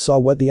SmackDown saw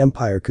what the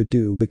Empire could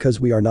do, because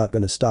we are not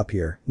gonna stop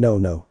here.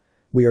 No.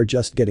 We are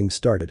just getting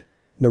started.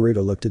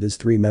 Naruto looked at his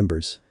 3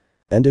 members.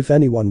 And if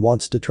anyone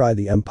wants to try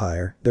the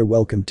Empire, they're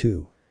welcome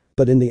too.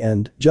 But in the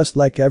end, just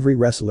like every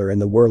wrestler in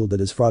the world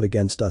that has fought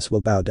against us will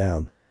bow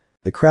down.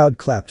 The crowd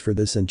clapped for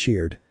this and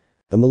cheered.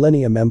 The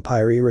Millennium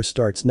Empire era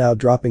starts now.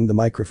 Dropping the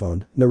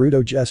microphone,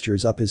 Naruto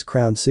gestures up his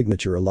crown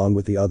signature along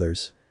with the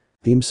others.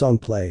 Theme song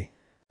play.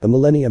 The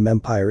Millennium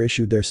Empire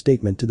issued their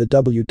statement to the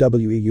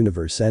WWE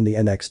Universe and the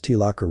NXT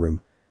locker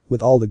room.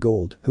 With all the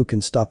gold, who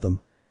can stop them?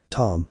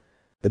 Tom.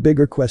 The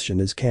bigger question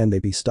is, can they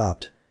be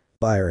stopped?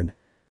 Byron.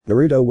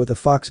 Naruto with a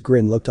fox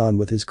grin looked on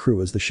with his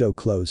crew as the show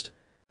closed.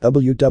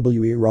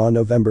 WWE Raw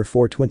November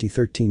 4,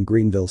 2013,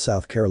 Greenville,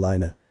 South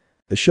Carolina.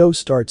 The show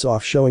starts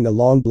off showing a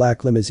long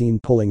black limousine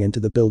pulling into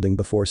the building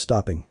before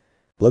stopping.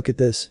 "Look at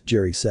this,"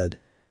 Jerry said.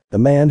 The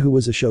man who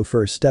was a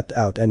chauffeur stepped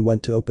out and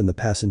went to open the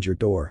passenger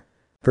door.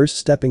 First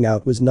stepping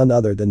out was none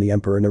other than the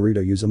Emperor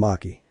Naruto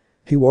Uzumaki.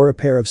 He wore a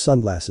pair of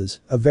sunglasses,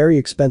 a very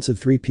expensive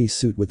three-piece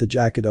suit with the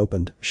jacket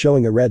opened,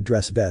 showing a red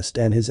dress vest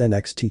and his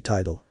NXT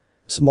title.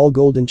 Small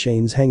golden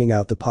chains hanging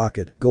out the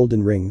pocket,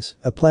 golden rings,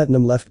 a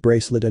platinum left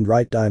bracelet and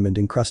right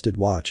diamond-encrusted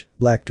watch,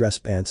 black dress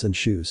pants and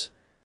shoes.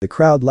 The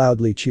crowd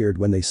loudly cheered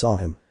when they saw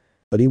him.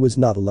 But he was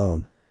not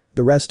alone.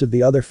 The rest of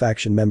the other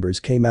faction members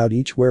came out,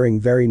 each wearing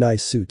very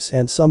nice suits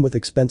and some with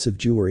expensive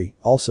jewelry,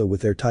 also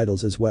with their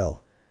titles as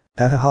well.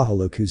 "Hahaha,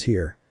 look who's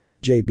here,"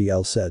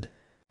 JBL said.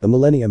 "The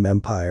Millennium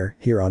Empire,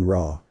 here on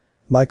Raw."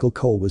 Michael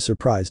Cole was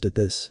surprised at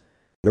this.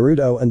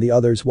 Naruto and the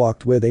others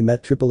walked where they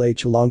met Triple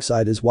H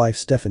alongside his wife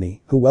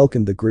Stephanie, who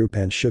welcomed the group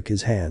and shook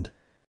his hand.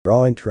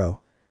 Raw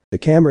intro. The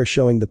camera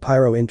showing the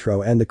pyro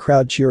intro and the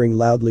crowd cheering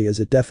loudly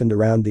as it deafened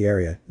around the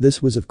area. This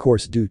was of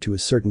course due to a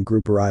certain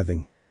group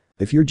arriving.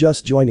 If you're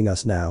just joining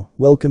us now,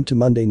 welcome to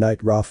Monday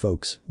Night Raw,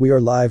 folks. We are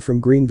live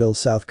from Greenville,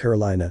 South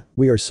Carolina.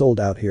 We are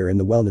sold out here in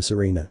the Wellness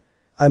Arena.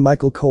 I'm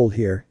Michael Cole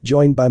here,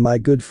 joined by my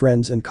good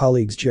friends and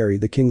colleagues Jerry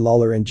the King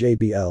Lawler and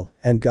JBL,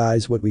 and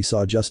guys, what we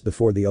saw just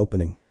before the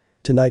opening.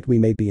 Tonight we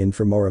may be in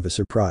for more of a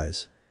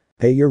surprise.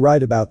 Hey, you're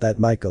right about that,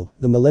 Michael.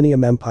 The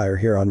Millennium Empire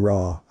here on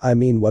Raw. I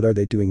mean, what are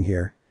they doing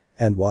here?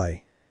 And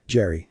why?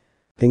 Jerry.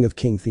 King of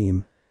King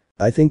theme.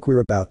 I think we're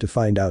about to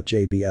find out,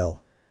 JBL.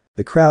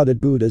 The crowd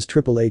had booed as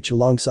Triple H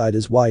alongside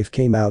his wife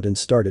came out and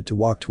started to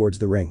walk towards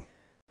the ring.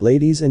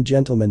 Ladies and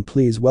gentlemen,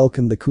 please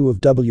welcome the coup of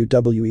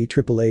WWE,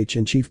 Triple H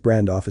and Chief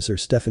Brand Officer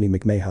Stephanie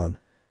McMahon.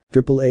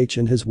 Triple H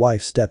and his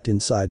wife stepped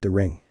inside the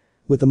ring.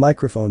 With a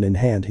microphone in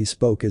hand, he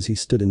spoke as he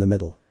stood in the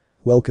middle.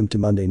 "Welcome to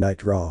Monday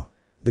Night Raw."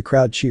 The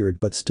crowd cheered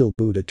but still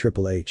booed at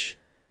Triple H.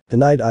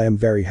 "Tonight I am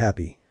very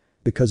happy.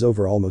 Because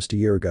over almost a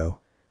year ago,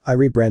 I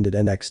rebranded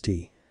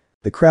NXT.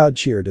 The crowd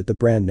cheered at the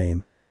brand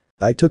name.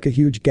 I took a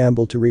huge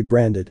gamble to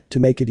rebrand it, to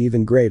make it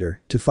even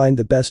greater, to find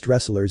the best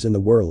wrestlers in the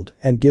world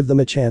and give them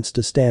a chance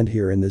to stand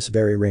here in this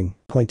very ring,"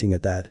 pointing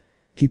at that.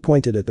 He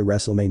pointed at the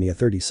WrestleMania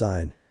 30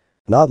 sign.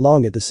 Not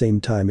long at the same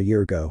time a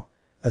year ago,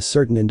 a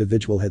certain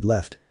individual had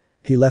left.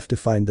 He left to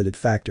find that it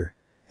factor.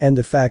 And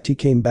the fact he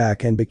came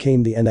back and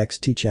became the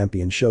NXT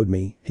champion showed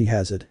me he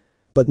has it.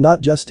 But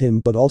not just him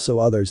but also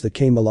others that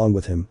came along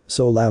with him,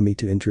 so allow me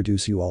to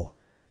introduce you all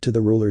to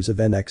the rulers of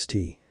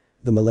NXT.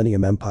 The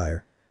Millennium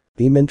Empire.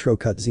 Theme intro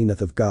cut Zenith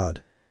of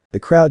God. The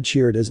crowd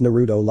cheered as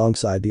Naruto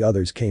alongside the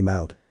others came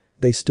out.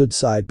 They stood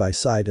side by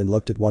side and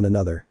looked at one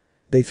another.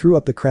 They threw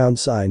up the crown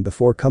sign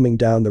before coming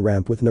down the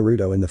ramp with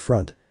Naruto in the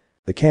front.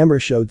 The camera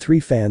showed 3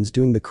 fans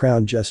doing the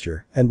crown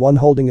gesture and one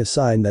holding a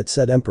sign that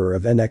said Emperor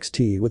of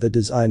NXT with a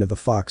design of a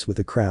fox with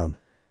a crown.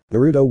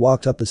 Naruto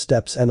walked up the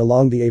steps and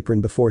along the apron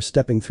before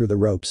stepping through the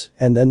ropes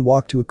and then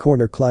walked to a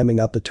corner,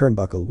 climbing up the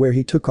turnbuckle where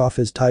he took off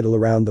his title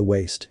around the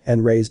waist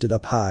and raised it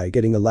up high,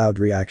 getting a loud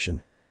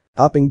reaction.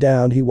 Hopping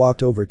down, he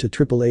walked over to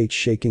Triple H,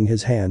 shaking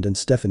his hand, and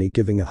Stephanie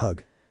giving a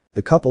hug.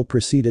 The couple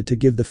proceeded to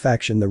give the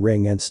faction the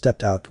ring and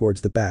stepped out towards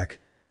the back.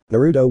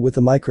 Naruto with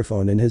the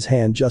microphone in his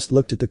hand just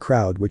looked at the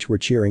crowd, which were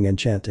cheering and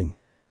chanting.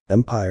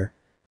 "Empire.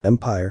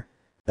 Empire.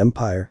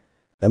 Empire.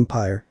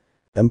 Empire.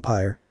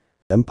 Empire.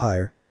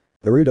 Empire."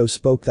 Naruto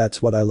spoke,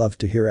 "That's what I love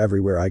to hear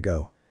everywhere I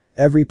go.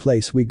 Every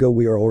place we go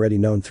we are already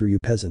known through you,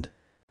 peasant."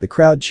 The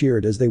crowd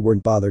cheered as they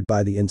weren't bothered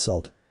by the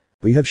insult.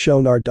 "We have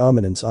shown our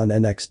dominance on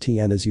NXT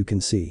and as you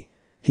can see."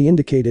 He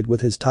indicated with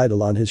his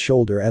title on his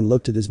shoulder and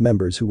looked at his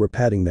members who were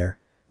patting there.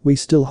 "We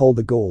still hold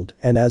the gold,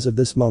 and as of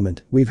this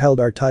moment, we've held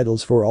our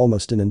titles for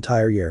almost an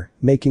entire year,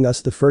 making us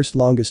the first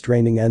longest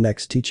reigning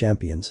NXT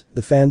champions."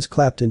 The fans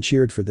clapped and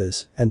cheered for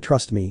this, and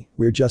trust me,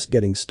 we're just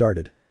getting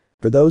started.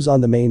 For those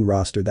on the main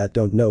roster that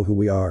don't know who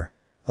we are,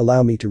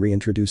 allow me to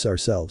reintroduce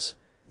ourselves.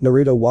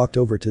 Naruto walked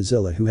over to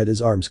Zilla, who had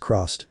his arms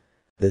crossed.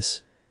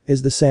 "This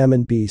is the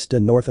Salmon Beast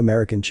and North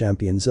American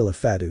champion Zilla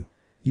Fatu.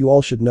 You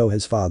all should know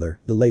his father,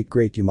 the late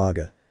great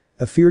Umaga.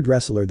 A feared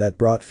wrestler that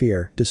brought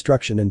fear,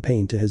 destruction and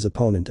pain to his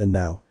opponent, and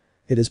now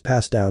it is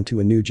passed down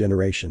to a new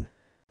generation."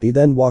 He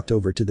then walked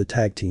over to the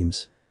tag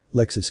teams.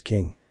 Lexus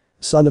King,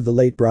 son of the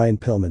late Brian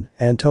Pillman,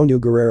 Antonio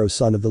Guerrero,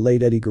 son of the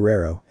late Eddie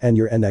Guerrero, and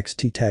your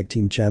NXT tag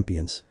team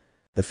champions.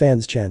 The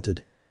fans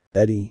chanted,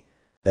 "Eddie,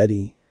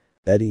 Eddie,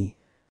 Eddie,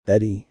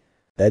 Eddie,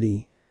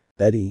 Eddie,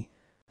 Eddie,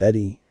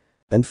 Eddie."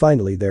 And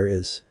finally there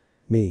is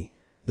me.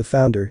 The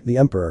founder, the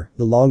emperor,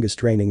 the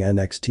longest reigning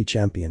NXT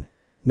champion.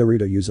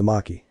 Naruto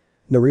Uzumaki.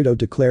 Naruto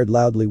declared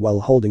loudly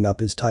while holding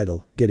up his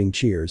title, getting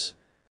cheers.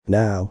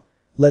 "Now,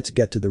 let's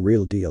get to the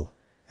real deal.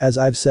 As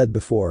I've said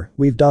before,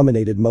 we've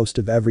dominated most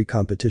of every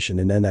competition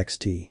in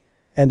NXT.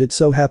 And it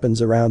so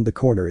happens around the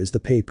corner is the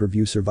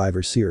pay-per-view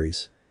Survivor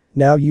Series.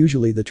 Now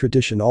usually the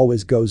tradition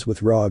always goes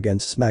with Raw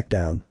against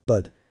SmackDown,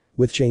 but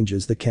with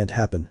changes that can't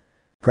happen.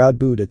 Crowd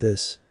booed at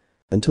this.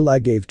 Until I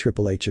gave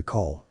Triple H a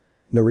call.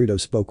 Naruto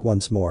spoke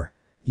once more.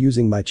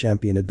 Using my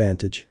champion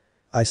advantage.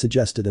 I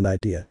suggested an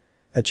idea.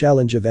 A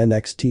challenge of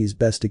NXT's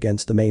best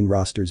against the main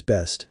roster's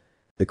best.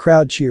 The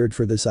crowd cheered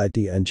for this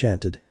idea and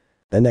chanted.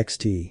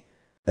 NXT.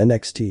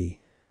 NXT.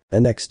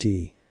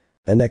 NXT.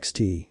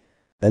 NXT.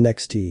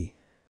 NXT.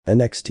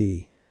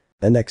 NXT.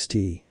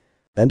 NXT.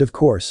 And of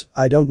course,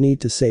 I don't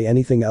need to say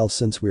anything else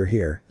since we're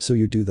here, so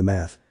you do the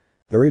math.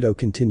 Naruto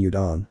continued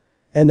on.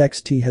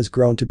 NXT has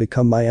grown to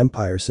become my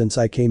empire since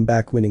I came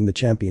back winning the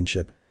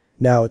championship.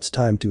 Now it's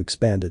time to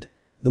expand it.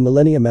 The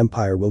Millennium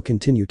Empire will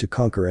continue to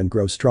conquer and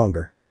grow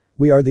stronger.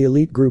 We are the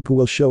elite group who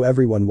will show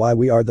everyone why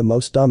we are the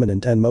most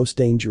dominant and most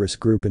dangerous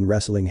group in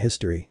wrestling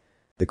history.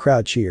 The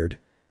crowd cheered.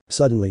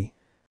 Suddenly.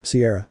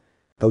 Sierra.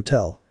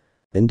 Hotel.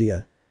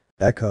 India.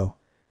 Echo.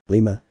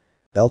 Lima.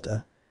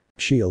 Delta.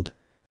 Shield.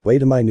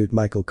 Wait a minute,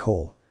 Michael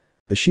Cole.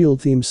 A Shield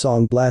theme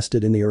song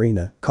blasted in the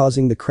arena,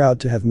 causing the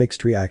crowd to have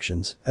mixed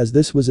reactions, as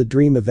this was a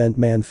dream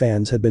event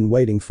fans had been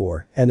waiting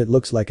for, and it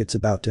looks like it's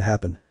about to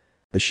happen.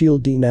 The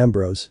Shield Dean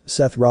Ambrose,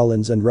 Seth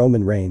Rollins and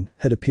Roman Reigns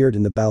had appeared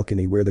in the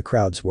balcony where the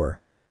crowds were.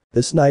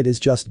 This night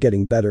is just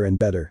getting better and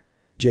better.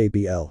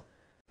 JBL.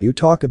 You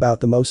talk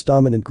about the most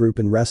dominant group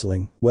in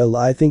wrestling, well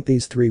I think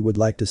these three would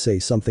like to say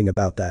something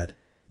about that.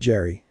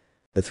 Jerry.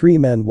 The three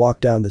men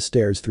walked down the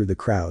stairs through the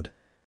crowd.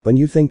 When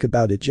you think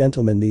about it,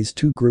 gentlemen, these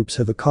two groups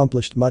have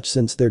accomplished much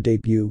since their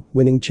debut,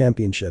 winning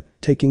championship,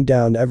 taking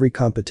down every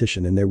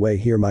competition in their way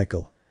here.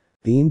 Michael.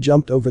 Dean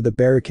jumped over the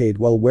barricade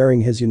while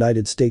wearing his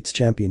United States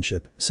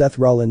Championship, Seth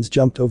Rollins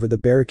jumped over the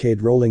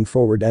barricade rolling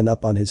forward and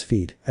up on his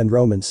feet, and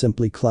Roman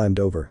simply climbed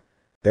over.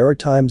 There are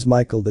times,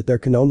 Michael, that there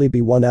can only be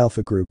one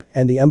alpha group,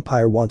 and the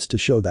Empire wants to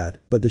show that,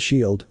 but the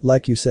Shield,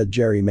 like you said,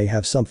 Jerry may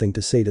have something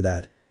to say to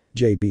that.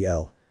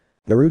 JBL.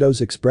 Naruto's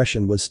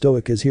expression was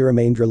stoic as he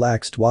remained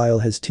relaxed while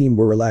his team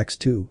were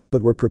relaxed too,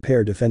 but were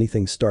prepared if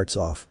anything starts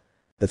off.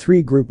 The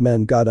three group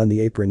men got on the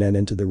apron and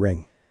into the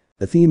ring.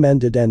 The theme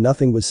ended and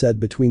nothing was said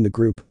between the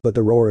group but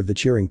the roar of the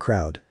cheering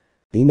crowd.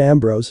 Dean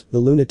Ambrose, the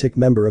lunatic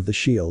member of the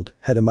Shield,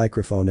 had a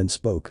microphone and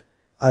spoke.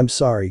 I'm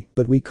sorry,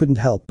 but we couldn't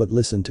help but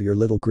listen to your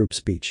little group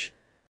speech.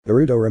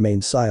 Naruto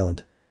remained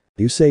silent.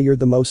 You say you're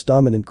the most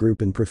dominant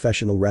group in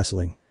professional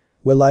wrestling.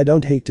 Well, I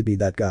don't hate to be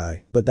that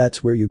guy, but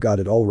that's where you got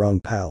it all wrong,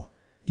 pal.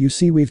 You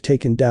see, we've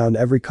taken down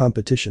every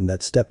competition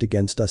that stepped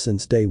against us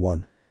since day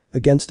one.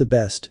 Against the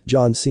best,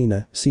 John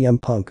Cena,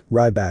 CM Punk,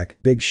 Ryback,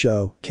 Big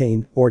Show,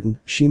 Kane, Orton,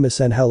 Sheamus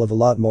and hell of a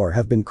lot more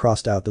have been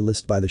crossed out the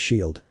list by the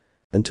Shield.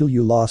 Until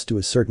you lost to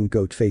a certain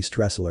goat-faced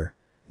wrestler.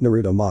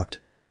 Naruto mocked.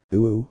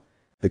 Ooh.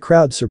 The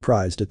crowd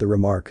surprised at the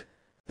remark.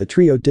 The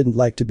trio didn't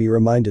like to be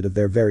reminded of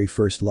their very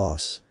first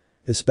loss.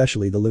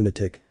 Especially the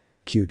lunatic.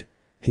 Cute.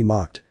 He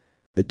mocked.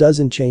 It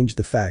doesn't change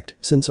the fact,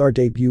 since our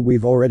debut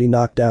we've already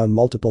knocked down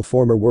multiple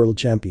former world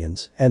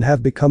champions and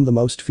have become the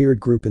most feared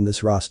group in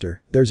this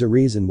roster. There's a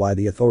reason why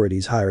the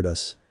authorities hired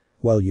us.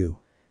 Well, you.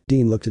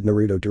 Dean looked at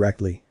Naruto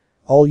directly.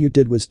 All you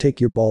did was take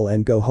your ball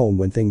and go home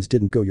when things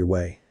didn't go your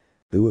way.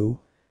 Ooh.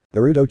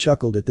 Naruto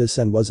chuckled at this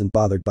and wasn't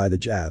bothered by the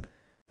jab.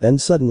 Then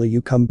suddenly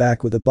you come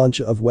back with a bunch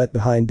of wet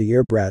behind the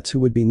ear brats who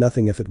would be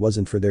nothing if it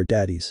wasn't for their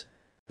daddies.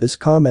 This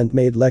comment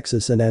made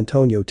Lexus and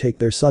Antonio take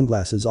their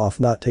sunglasses off,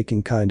 not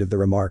taking kind of the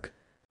remark.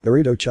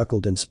 Naruto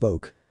chuckled and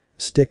spoke.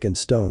 Stick and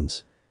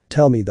stones.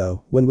 Tell me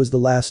though, when was the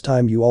last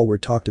time you all were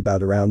talked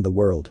about around the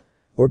world?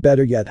 Or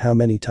better yet, how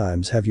many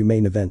times have you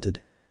main evented?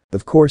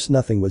 Of course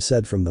nothing was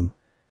said from them.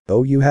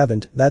 Oh, you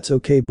haven't, that's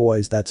okay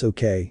boys, that's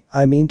okay.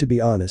 I mean, to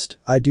be honest,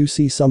 I do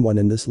see someone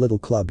in this little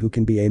club who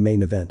can be a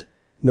main event.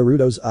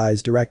 Naruto's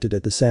eyes directed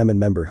at the salmon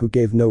member who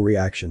gave no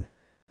reaction.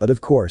 But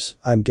of course,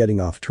 I'm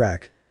getting off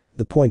track.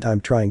 The point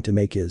I'm trying to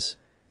make is.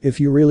 If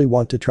you really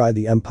want to try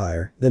the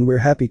Empire, then we're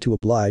happy to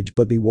oblige,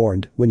 but be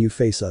warned, when you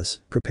face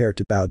us, prepare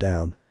to bow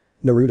down.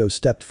 Naruto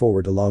stepped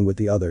forward along with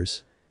the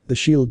others. The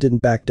Shield didn't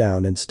back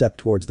down and stepped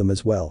towards them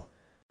as well.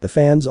 The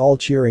fans all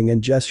cheering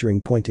and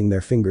gesturing, pointing their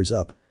fingers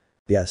up.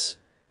 Yes.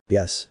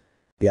 Yes.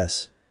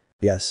 Yes.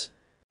 Yes.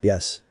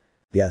 Yes.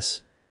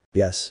 Yes.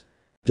 Yes.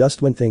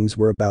 Just when things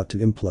were about to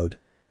implode.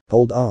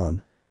 Hold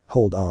on.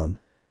 Hold on.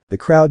 The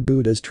crowd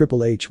booed as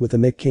Triple H with a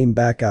mic came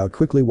back out,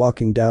 quickly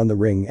walking down the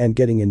ring and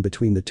getting in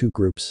between the two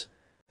groups.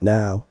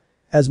 Now.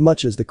 As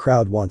much as the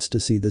crowd wants to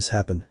see this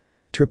happen.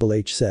 Triple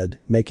H said,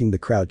 making the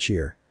crowd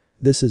cheer.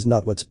 This is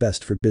not what's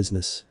best for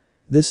business.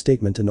 This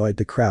statement annoyed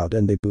the crowd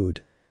and they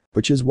booed.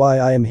 Which is why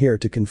I am here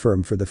to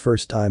confirm for the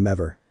first time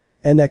ever.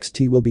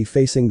 NXT will be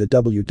facing the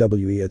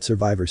WWE at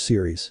Survivor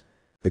Series.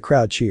 The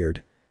crowd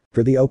cheered.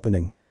 For the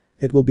opening.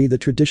 It will be the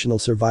traditional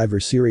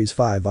Survivor Series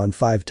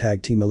 5-on-5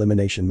 tag team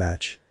elimination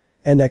match.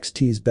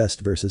 NXT's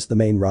best versus the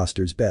main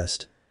roster's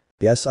best.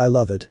 Yes, I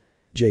love it.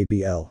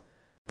 JBL.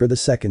 For the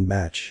second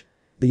match.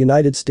 The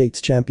United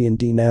States champion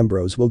Dean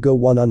Ambrose will go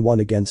one-on-one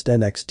against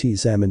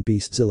NXT's Salmon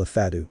Beast Zilla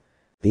Fatu.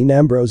 Dean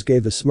Ambrose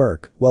gave a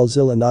smirk, while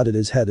Zilla nodded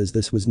his head as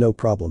this was no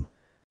problem.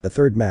 The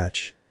third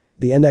match.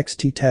 The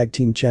NXT Tag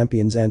Team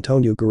Champions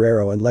Antonio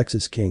Guerrero and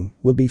Lexis King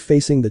will be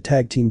facing the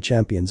Tag Team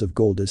Champions of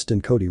Goldust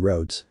and Cody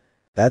Rhodes.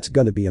 That's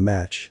gonna be a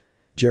match.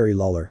 Jerry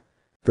Lawler.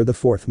 For the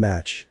fourth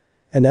match.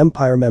 An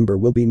Empire member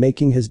will be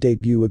making his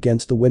debut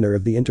against the winner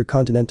of the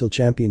Intercontinental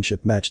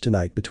Championship match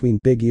tonight between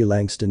Big E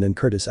Langston and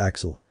Curtis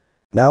Axel.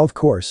 Now of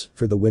course,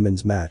 for the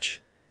women's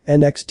match.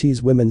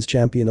 NXT's Women's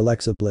Champion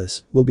Alexa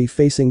Bliss will be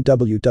facing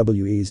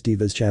WWE's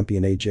Divas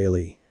Champion AJ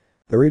Lee.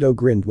 Naruto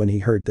grinned when he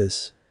heard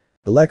this.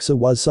 Alexa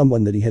was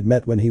someone that he had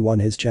met when he won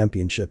his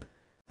championship.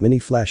 Mini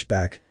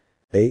flashback.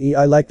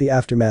 I like the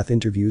aftermath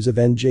interviews of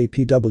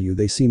NJPW,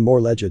 they seem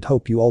more legit,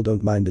 hope you all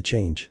don't mind the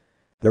change.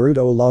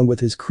 Naruto along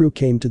with his crew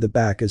came to the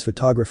back as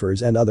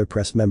photographers and other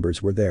press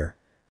members were there.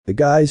 The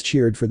guys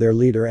cheered for their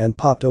leader and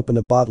popped open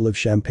a bottle of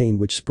champagne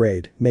which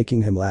sprayed,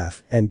 making him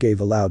laugh, and gave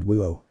a loud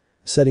woo-oh.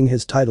 Setting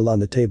his title on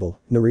the table,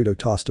 Naruto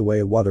tossed away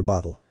a water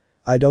bottle.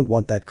 I don't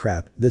want that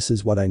crap, this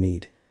is what I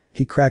need.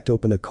 He cracked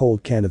open a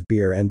cold can of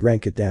beer and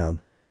drank it down.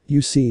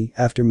 You see,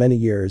 after many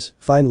years,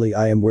 finally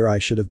I am where I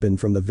should have been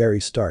from the very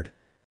start.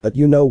 But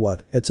you know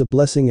what, it's a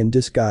blessing in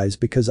disguise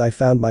because I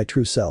found my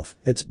true self,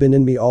 it's been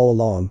in me all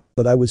along,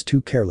 but I was too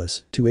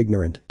careless, too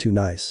ignorant, too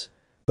nice.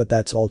 But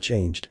that's all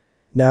changed.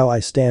 Now I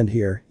stand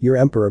here, your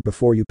emperor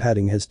before you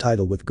patting his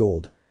title with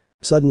gold.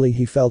 Suddenly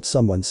he felt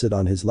someone sit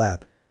on his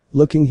lap.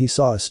 Looking he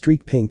saw a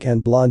streak pink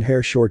and blonde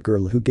hair short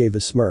girl who gave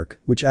a smirk,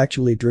 which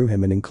actually drew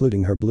him in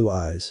including her blue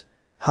eyes.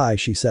 Hi,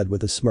 she said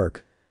with a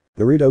smirk.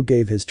 Naruto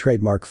gave his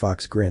trademark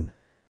fox grin.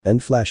 Then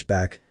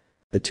flashback.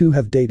 The two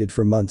have dated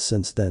for months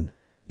since then.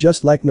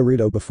 Just like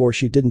Naruto before,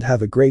 she didn't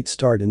have a great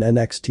start in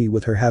NXT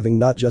with her having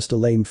not just a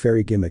lame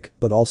fairy gimmick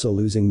but also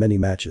losing many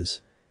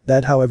matches.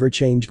 That however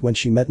changed when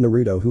she met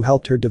Naruto, who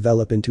helped her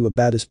develop into a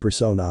badass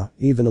persona,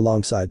 even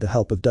alongside the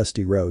help of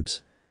Dusty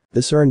Rhodes.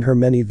 This earned her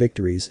many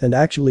victories and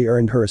actually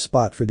earned her a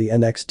spot for the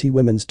NXT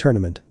Women's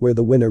Tournament, where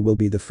the winner will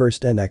be the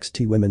first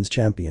NXT Women's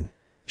Champion.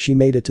 She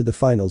made it to the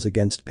finals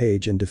against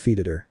Paige and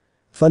defeated her.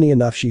 Funny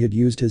enough, she had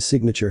used his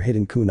signature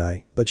hidden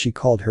kunai, but she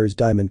called hers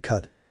Diamond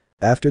Cut.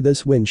 After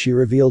this win, she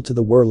revealed to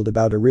the world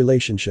about her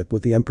relationship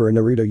with the Emperor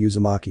Naruto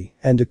Uzumaki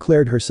and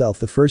declared herself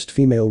the first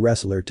female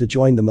wrestler to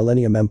join the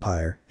Millennium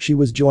Empire. She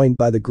was joined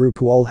by the group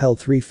who all held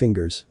three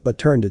fingers but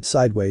turned it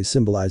sideways,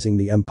 symbolizing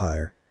the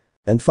Empire.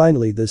 And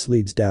finally, this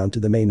leads down to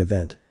the main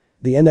event.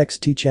 The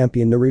NXT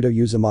champion Naruto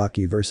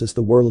Uzumaki versus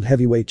the World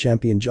Heavyweight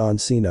Champion John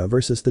Cena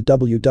versus the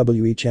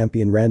WWE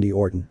Champion Randy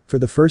Orton for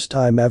the first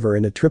time ever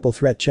in a triple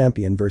threat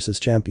champion versus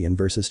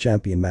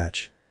champion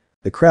match.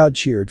 The crowd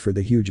cheered for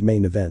the huge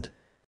main event.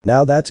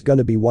 Now that's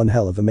gonna be one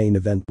hell of a main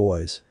event,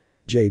 boys.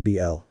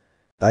 JBL.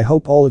 I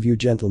hope all of you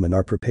gentlemen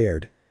are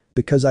prepared.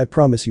 Because I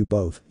promise you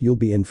both, you'll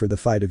be in for the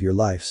fight of your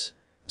lives.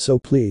 So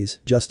please,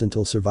 just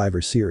until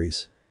Survivor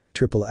Series.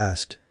 Triple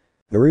asked.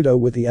 Naruto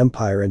with the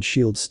Empire and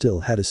Shield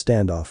still had a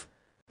standoff.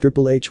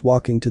 Triple H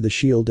walking to the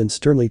Shield and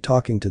sternly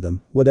talking to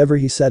them, whatever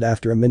he said.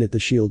 After a minute the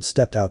Shield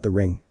stepped out the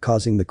ring,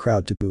 causing the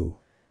crowd to boo.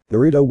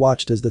 Naruto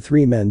watched as the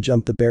three men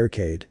jumped the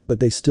barricade, but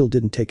they still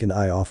didn't take an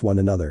eye off one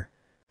another.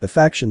 The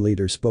faction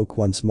leader spoke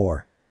once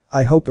more.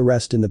 I hope the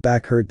rest in the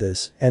back heard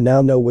this and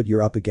now know what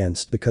you're up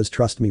against, because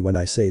trust me when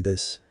I say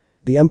this.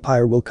 The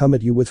Empire will come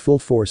at you with full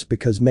force,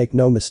 because make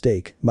no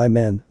mistake, my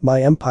men,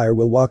 my Empire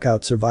will walk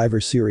out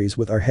Survivor Series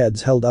with our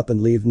heads held up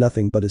and leave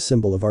nothing but a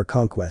symbol of our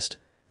conquest.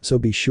 So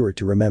be sure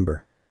to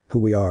remember who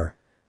we are.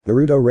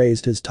 Naruto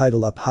raised his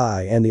title up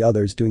high and the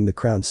others doing the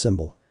crown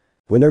symbol.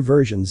 Winner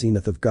version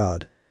Zenith of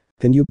God.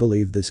 Can you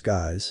believe this,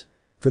 guys?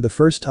 For the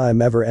first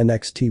time ever,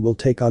 NXT will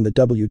take on the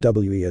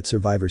WWE at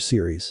Survivor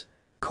Series.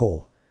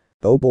 Cole.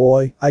 Oh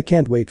boy, I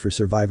can't wait for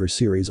Survivor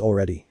Series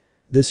already.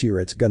 This year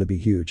it's gonna be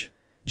huge.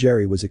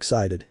 Jerry was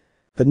excited.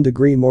 Couldn't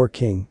agree more,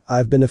 King.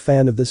 I've been a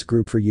fan of this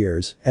group for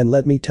years, and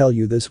let me tell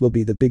you, this will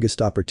be the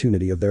biggest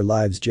opportunity of their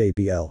lives.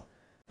 JBL.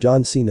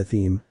 John Cena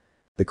theme.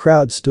 The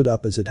crowd stood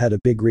up as it had a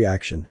big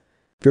reaction.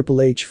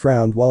 Triple H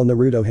frowned while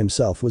Naruto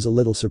himself was a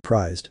little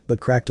surprised but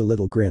cracked a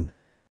little grin.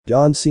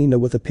 John Cena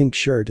with a pink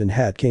shirt and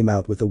hat came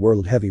out with the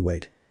World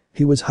Heavyweight.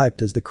 He was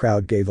hyped as the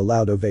crowd gave a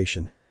loud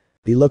ovation.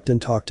 He looked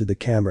and talked to the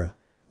camera.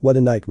 What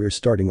a night, we're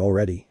starting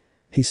already.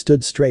 He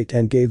stood straight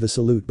and gave a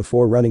salute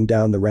before running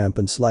down the ramp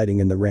and sliding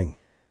in the ring.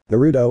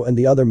 Naruto and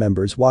the other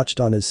members watched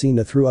on as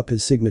Cena threw up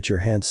his signature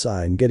hand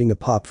sign, getting a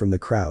pop from the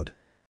crowd.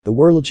 The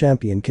world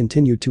champion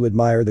continued to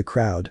admire the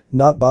crowd,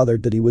 not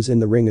bothered that he was in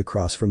the ring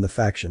across from the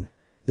faction.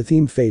 The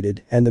theme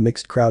faded and the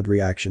mixed crowd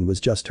reaction was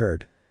just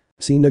heard.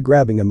 Cena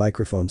grabbing a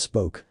microphone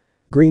spoke.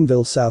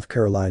 Greenville, South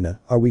Carolina,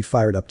 are we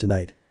fired up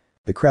tonight?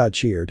 The crowd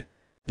cheered.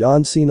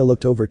 John Cena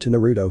looked over to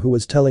Naruto, who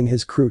was telling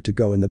his crew to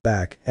go in the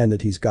back and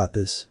that he's got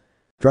this.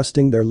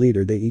 Trusting their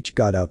leader, they each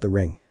got out the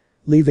ring.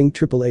 Leaving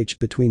Triple H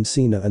between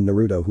Cena and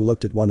Naruto, who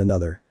looked at one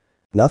another.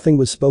 Nothing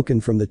was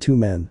spoken from the two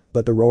men,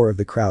 but the roar of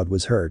the crowd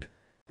was heard.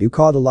 You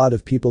caught a lot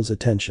of people's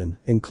attention,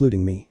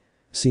 including me.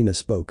 Cena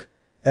spoke.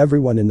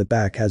 Everyone in the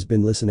back has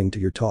been listening to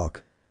your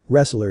talk.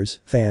 Wrestlers,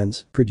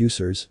 fans,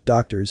 producers,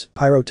 doctors,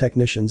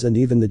 pyrotechnicians and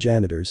even the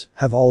janitors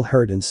have all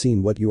heard and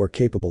seen what you are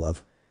capable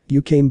of.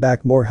 You came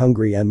back more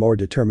hungry and more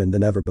determined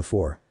than ever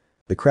before.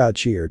 The crowd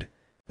cheered.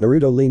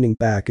 Naruto leaning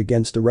back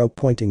against a rope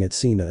pointing at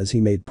Cena as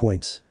he made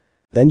points.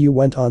 Then you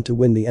went on to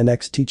win the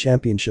NXT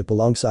championship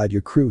alongside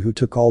your crew who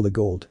took all the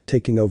gold,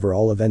 taking over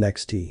all of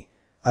NXT.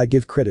 I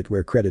give credit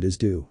where credit is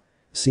due.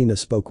 Cena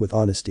spoke with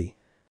honesty.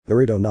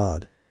 Naruto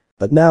nodded.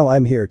 But now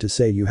I'm here to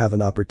say you have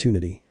an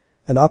opportunity.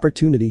 An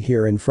opportunity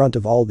here in front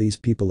of all these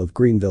people of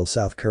Greenville,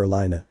 South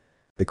Carolina.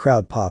 The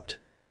crowd popped.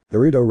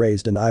 Naruto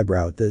raised an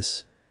eyebrow at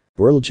this.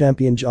 World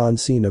Champion John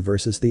Cena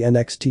versus the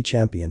NXT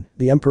Champion,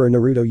 the Emperor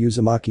Naruto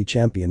Uzumaki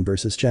Champion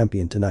versus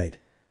Champion tonight.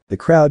 The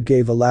crowd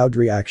gave a loud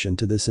reaction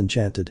to this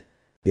enchanted.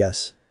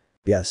 Yes.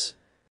 Yes.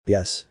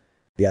 Yes.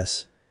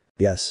 Yes.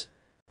 Yes.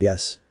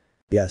 Yes.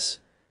 Yes.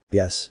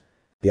 Yes.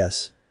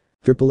 Yes.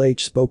 Triple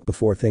H spoke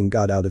before thing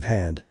got out of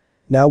hand.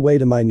 Now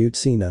wait a minute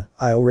Cena,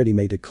 I already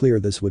made it clear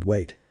this would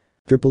wait.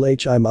 Triple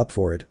H I'm up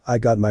for it, I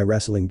got my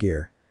wrestling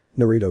gear.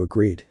 Naruto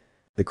agreed.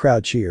 The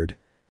crowd cheered.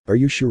 Are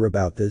you sure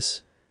about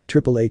this?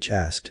 Triple H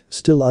asked,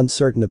 still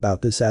uncertain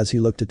about this as he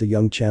looked at the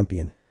young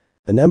champion.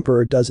 An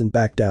emperor doesn't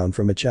back down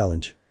from a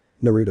challenge.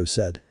 Naruto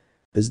said.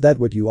 Is that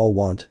what you all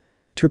want?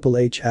 Triple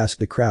H asked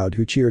the crowd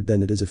who cheered.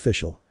 Then it is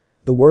official.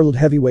 The World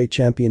Heavyweight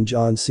Champion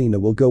John Cena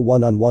will go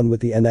one-on-one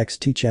with the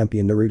NXT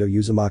Champion Naruto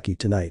Uzumaki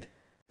tonight.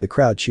 The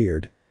crowd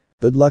cheered.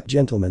 Good luck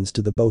gentlemen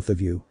to the both of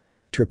you.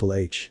 Triple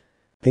H.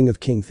 King of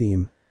King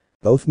theme.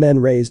 Both men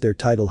raised their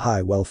title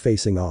high while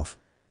facing off.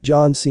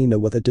 John Cena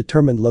with a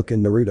determined look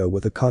and Naruto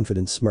with a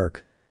confident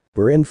smirk.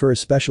 We're in for a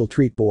special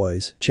treat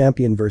boys,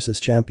 champion versus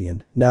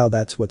champion, now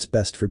that's what's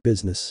best for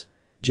business.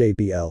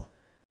 JBL.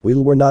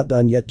 Well, we're not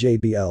done yet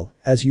JBL,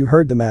 as you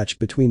heard the match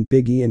between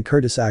Big E and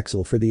Curtis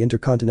Axel for the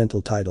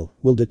Intercontinental title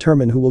will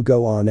determine who will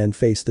go on and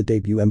face the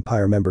debut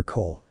Empire member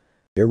Cole.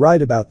 You're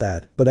right about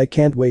that, but I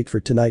can't wait for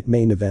tonight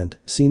main event,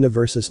 Cena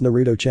versus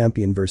Naruto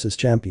champion versus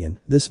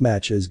champion, this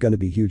match is gonna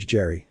be huge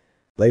Jerry.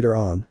 Later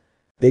on.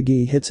 Big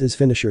E hits his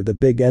finisher the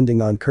big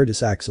ending on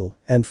Curtis Axel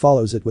and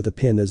follows it with a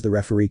pin as the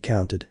referee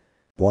counted.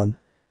 1,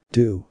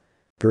 2,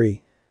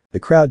 3. The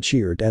crowd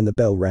cheered and the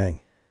bell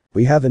rang.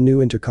 We have a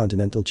new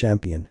Intercontinental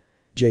Champion.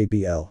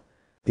 JBL.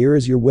 Here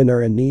is your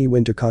winner and new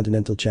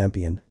Intercontinental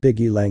Champion,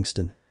 Big E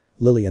Langston.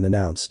 Lillian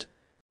announced.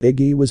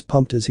 Big E was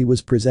pumped as he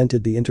was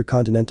presented the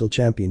Intercontinental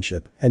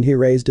Championship and he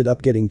raised it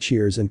up getting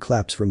cheers and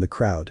claps from the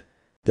crowd.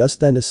 Just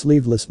then a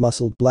sleeveless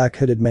muscled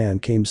black-hooded man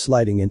came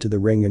sliding into the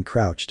ring and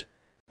crouched.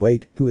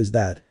 Wait, who is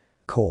that?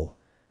 Cole.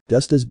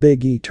 Just as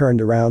Big E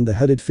turned around the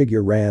hooded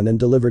figure ran and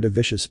delivered a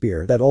vicious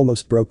spear that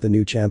almost broke the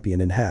new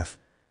champion in half.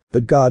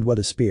 But God what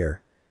a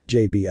spear.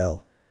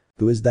 JBL.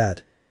 Who is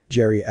that?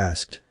 Jerry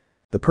asked.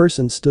 The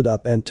person stood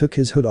up and took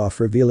his hood off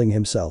revealing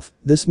himself.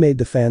 This made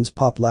the fans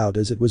pop loud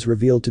as it was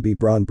revealed to be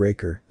Braun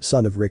Breaker,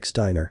 son of Rick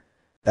Steiner.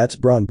 That's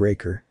Braun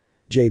Breaker.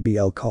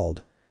 JBL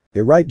called.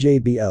 You're right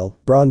JBL,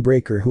 Braun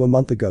Breaker who a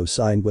month ago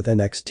signed with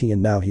NXT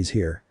and now he's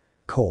here.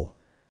 Cole.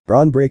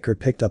 Braun Breaker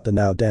picked up the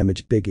now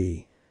damaged Big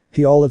E.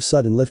 He all of a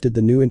sudden lifted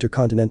the new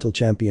Intercontinental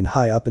Champion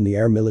high up in the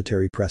air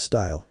military press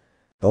style.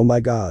 Oh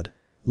my god.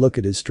 Look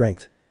at his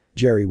strength.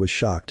 Jerry was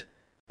shocked.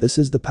 This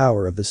is the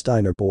power of the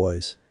Steiner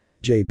boys.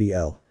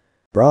 JBL.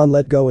 Braun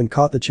let go and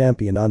caught the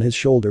champion on his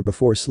shoulder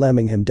before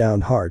slamming him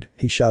down hard,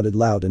 he shouted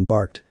loud and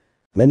barked.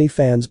 Many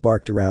fans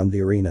barked around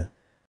the arena.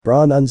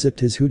 Braun unzipped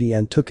his hoodie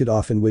and took it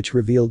off in which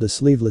revealed a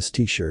sleeveless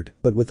t-shirt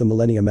but with the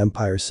Millennium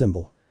Empire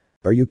symbol.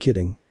 Are you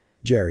kidding?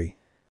 Jerry.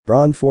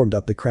 Braun formed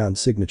up the crown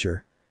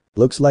signature.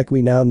 Looks like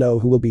we now know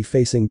who will be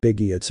facing Big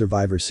E at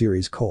Survivor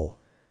Series Cole.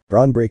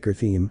 Braun Breaker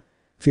theme.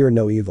 Fear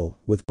no evil,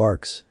 with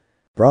barks.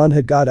 Braun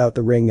had got out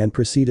the ring and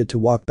proceeded to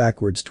walk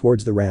backwards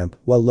towards the ramp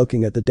while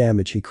looking at the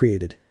damage he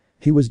created.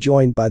 He was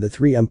joined by the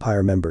 3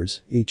 Empire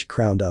members, each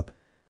crowned up.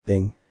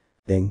 Ding.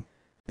 Ding.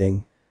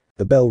 Ding.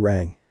 The bell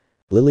rang.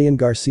 Lillian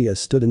Garcia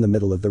stood in the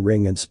middle of the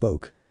ring and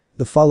spoke.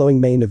 The following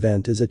main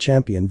event is a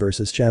champion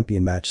versus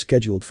champion match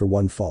scheduled for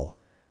one fall.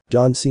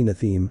 John Cena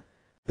theme.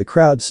 The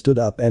crowd stood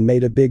up and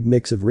made a big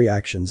mix of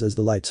reactions as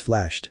the lights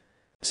flashed.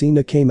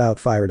 Cena came out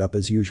fired up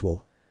as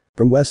usual.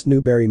 From West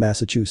Newbury,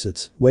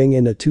 Massachusetts, weighing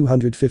in at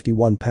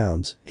 251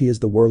 pounds, he is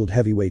the World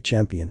Heavyweight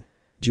Champion.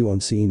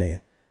 John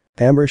Cena.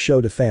 Hammer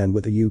showed a fan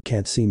with a "you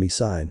can't see me"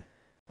 sign.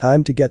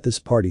 Time to get this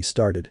party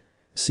started.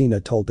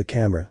 Cena told the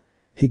camera.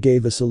 He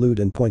gave a salute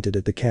and pointed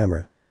at the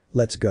camera.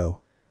 Let's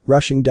go.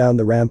 Rushing down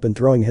the ramp and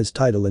throwing his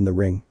title in the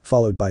ring,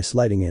 followed by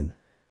sliding in.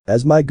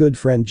 As my good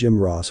friend Jim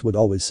Ross would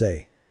always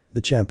say. The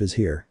champ is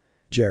here.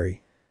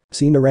 Jerry.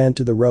 Cena ran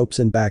to the ropes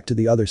and back to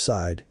the other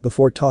side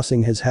before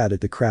tossing his hat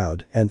at the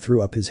crowd and threw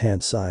up his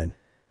hand sign.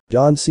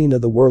 John Cena,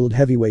 the World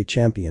Heavyweight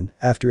Champion,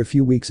 after a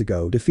few weeks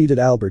ago defeated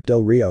Albert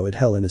Del Rio at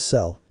Hell in a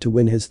Cell to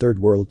win his 3rd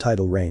world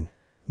title reign.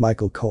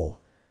 Michael Cole.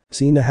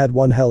 Cena had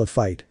one hell of a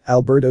fight.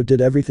 Alberto did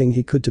everything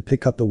he could to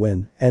pick up the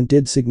win and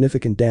did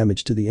significant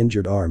damage to the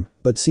injured arm,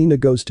 but Cena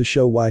goes to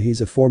show why he's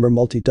a former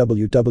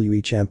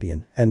multi-WWE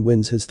champion and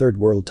wins his 3rd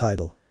world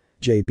title.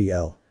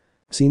 JBL.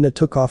 Cena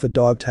took off a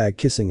dog tag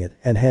kissing it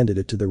and handed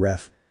it to the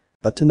ref.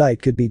 But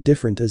tonight could be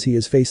different as he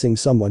is facing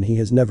someone he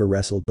has never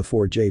wrestled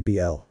before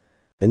JBL.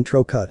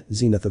 Intro cut,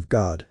 Zenith of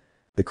God.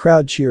 The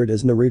crowd cheered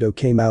as Naruto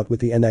came out with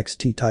the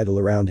NXT title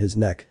around his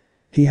neck.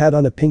 He had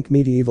on a pink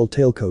medieval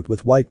tailcoat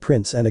with white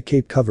prints and a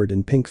cape covered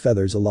in pink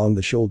feathers along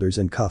the shoulders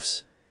and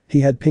cuffs.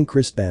 He had pink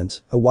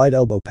wristbands, a white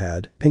elbow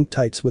pad, pink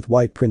tights with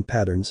white print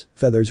patterns,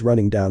 feathers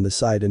running down the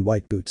side and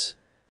white boots.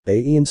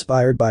 AE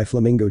inspired by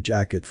flamingo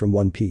jacket from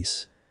One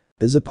Piece.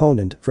 His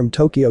opponent, from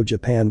Tokyo,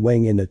 Japan,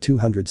 weighing in at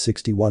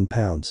 261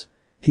 pounds.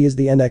 He is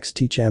the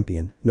NXT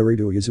champion,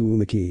 Naruto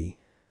Uzumaki.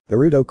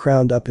 Naruto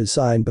crowned up his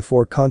sign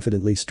before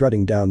confidently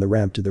strutting down the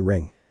ramp to the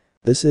ring.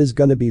 This is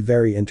gonna be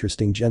very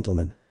interesting,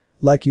 gentlemen.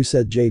 Like you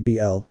said,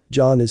 JBL,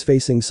 John is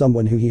facing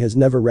someone who he has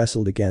never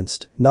wrestled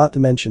against, not to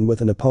mention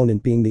with an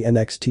opponent being the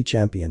NXT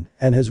champion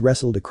and has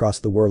wrestled across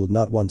the world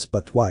not once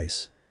but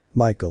twice.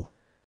 Michael.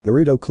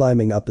 Naruto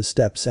climbing up the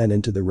steps and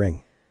into the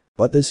ring.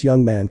 What this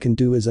young man can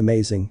do is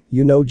amazing.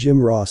 You know,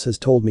 Jim Ross has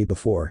told me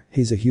before,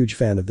 he's a huge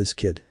fan of this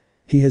kid.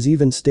 He has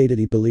even stated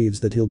he believes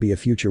that he'll be a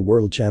future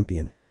world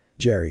champion.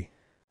 Jerry.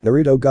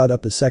 Naruto got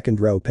up the second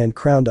rope and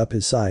crowned up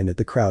his sign at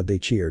the crowd. They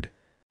cheered.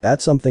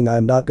 That's something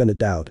I'm not gonna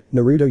doubt.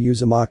 Naruto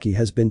Uzumaki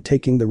has been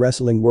taking the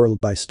wrestling world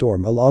by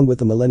storm along with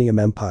the Millennium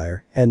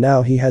Empire, and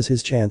now he has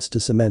his chance to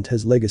cement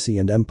his legacy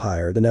and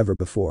empire than ever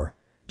before.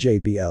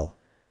 JBL.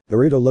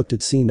 Naruto looked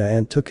at Cena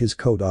and took his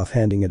coat off,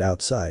 handing it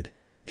outside.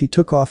 He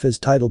took off his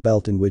title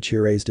belt, in which he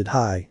raised it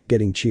high,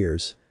 getting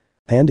cheers.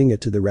 Handing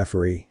it to the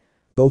referee.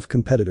 Both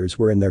competitors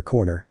were in their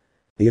corner.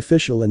 The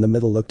official in the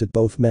middle looked at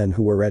both men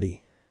who were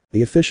ready.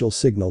 The official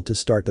signaled to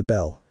start the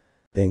bell.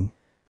 Ding.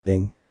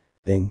 Ding.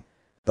 Ding.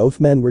 Both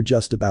men were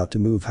just about to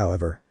move,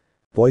 however.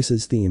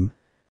 Voices theme.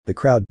 The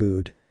crowd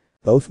booed.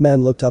 Both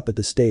men looked up at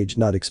the stage,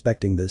 not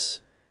expecting this.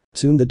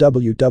 Soon the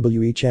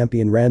WWE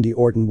champion Randy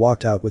Orton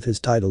walked out with his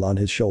title on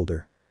his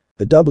shoulder.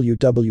 The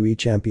WWE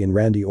champion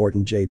Randy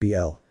Orton,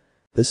 JBL.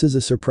 This is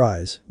a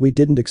surprise. We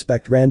didn't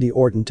expect Randy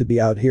Orton to be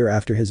out here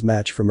after his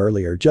match from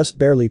earlier, just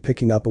barely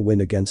picking up a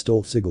win against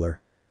Dolph Ziggler.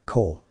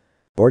 Cole.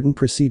 Orton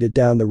proceeded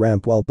down the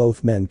ramp while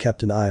both men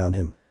kept an eye on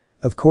him.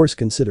 Of course,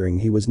 considering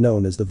he was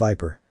known as the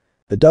Viper.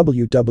 The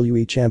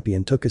WWE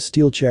champion took a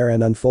steel chair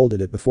and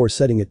unfolded it before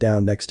setting it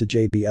down next to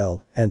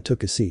JBL and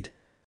took a seat.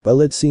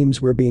 Well, it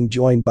seems we're being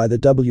joined by the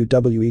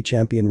WWE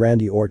champion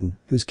Randy Orton,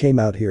 who's came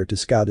out here to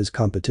scout his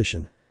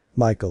competition.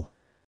 Michael.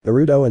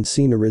 Naruto and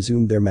Cena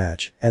resumed their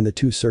match and the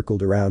two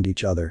circled around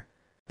each other.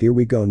 Here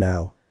we go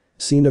now.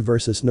 Cena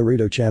vs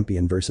Naruto,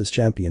 champion versus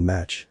champion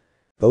match.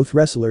 Both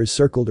wrestlers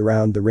circled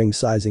around the ring,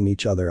 sizing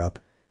each other up.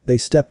 They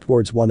stepped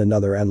towards one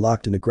another and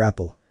locked in a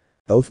grapple.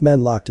 Both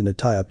men locked in a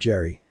tie-up.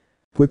 Jerry.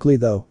 Quickly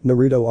though,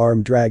 Naruto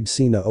arm dragged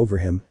Cena over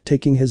him,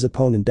 taking his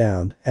opponent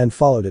down and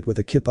followed it with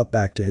a kip up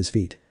back to his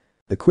feet.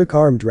 The quick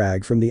arm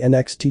drag from the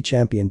NXT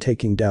champion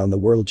taking down the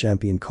world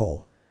champion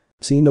Cole.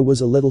 Cena was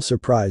a little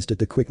surprised at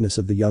the quickness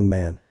of the young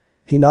man.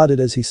 He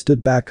nodded as he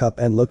stood back up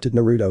and looked at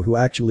Naruto, who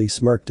actually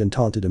smirked and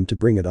taunted him to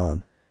bring it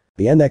on.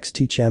 The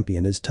NXT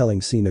champion is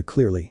telling Cena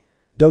clearly.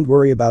 Don't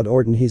worry about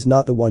Orton, he's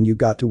not the one you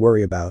got to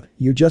worry about,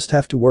 you just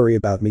have to worry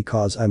about me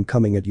cause I'm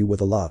coming at you with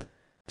a lot.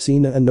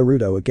 Cena and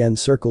Naruto again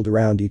circled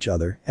around each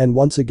other and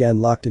once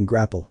again locked in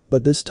grapple,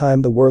 but this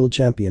time the world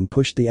champion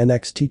pushed the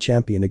NXT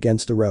champion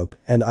against the rope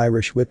and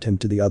Irish whipped him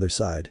to the other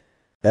side.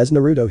 As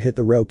Naruto hit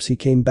the ropes, he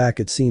came back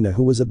at Cena,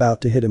 who was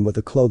about to hit him with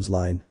a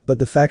clothesline, but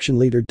the faction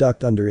leader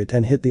ducked under it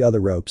and hit the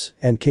other ropes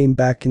and came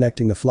back,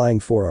 connecting a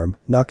flying forearm,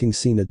 knocking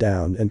Cena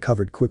down and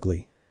covered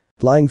quickly.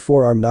 Flying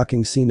forearm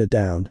knocking Cena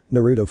down,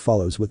 Naruto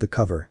follows with the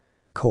cover.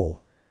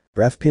 Cole.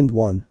 Ref pinned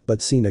one,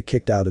 but Cena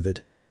kicked out of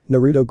it.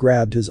 Naruto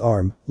grabbed his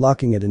arm,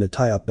 locking it in a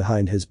tie-up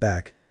behind his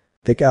back.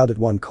 Kick out at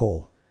one.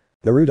 Cole.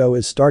 Naruto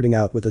is starting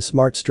out with a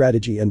smart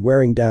strategy and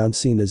wearing down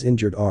Cena's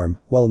injured arm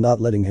while not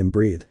letting him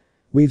breathe.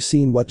 We've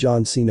seen what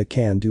John Cena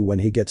can do when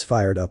he gets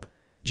fired up.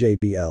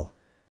 JBL.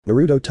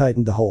 Naruto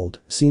tightened the hold.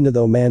 Cena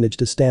though managed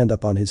to stand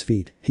up on his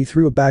feet. He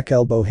threw a back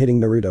elbow, hitting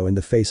Naruto in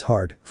the face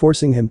hard,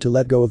 forcing him to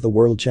let go of the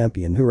world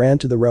champion, who ran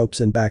to the ropes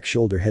and back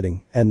shoulder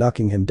hitting and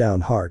knocking him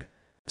down hard.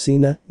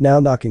 Cena, now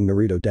knocking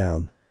Naruto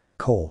down.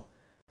 Cole.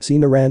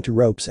 Cena ran to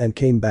ropes and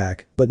came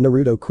back, but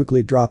Naruto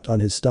quickly dropped on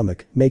his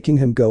stomach, making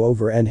him go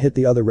over and hit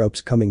the other ropes,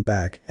 coming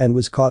back and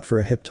was caught for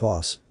a hip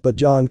toss, but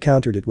John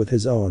countered it with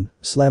his own,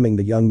 slamming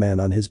the young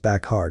man on his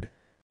back hard.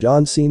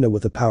 John Cena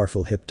with a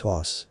powerful hip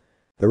toss.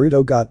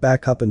 Naruto got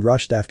back up and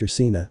rushed after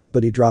Cena,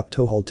 but he dropped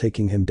toe hold,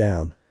 taking him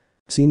down.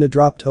 Cena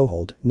dropped toe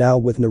hold, now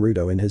with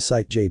Naruto in his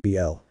sight.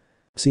 JBL.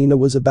 Cena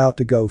was about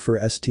to go for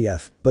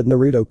STF, but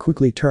Naruto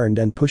quickly turned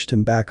and pushed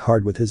him back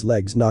hard with his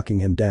legs, knocking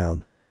him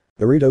down.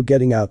 Naruto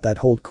getting out that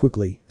hold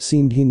quickly,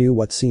 seemed he knew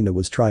what Cena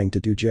was trying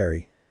to do.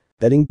 Jerry.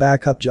 Getting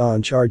back up,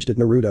 John charged at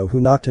Naruto, who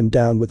knocked him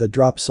down with a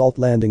drop salt,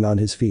 landing on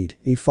his feet.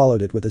 He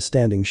followed it with a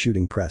standing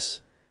shooting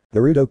press.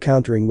 Naruto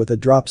countering with a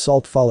drop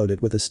salt, followed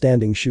it with a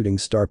standing shooting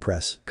star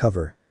press.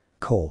 Cover.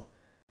 Cole.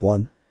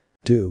 1.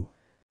 2.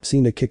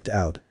 Cena kicked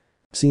out.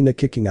 Cena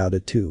kicking out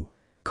at 2.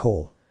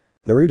 Cole.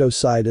 Naruto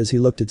sighed as he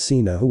looked at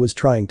Cena, who was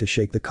trying to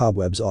shake the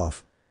cobwebs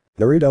off.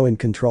 Naruto in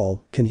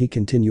control, can he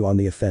continue on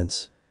the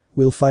offense?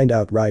 We'll find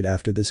out right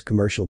after this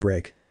commercial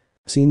break.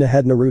 Cena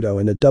had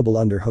Naruto in a double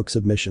underhook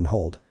submission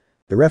hold.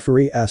 The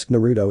referee asked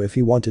Naruto if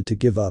he wanted to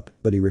give up,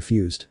 but he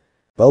refused.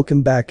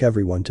 Welcome back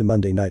everyone to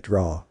Monday Night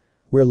Raw.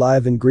 We're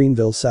live in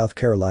Greenville, South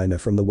Carolina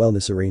from the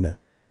Wellness Arena.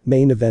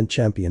 Main event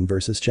champion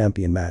versus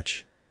champion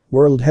match.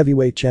 World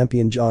Heavyweight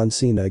Champion John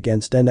Cena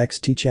against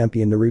NXT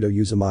Champion Naruto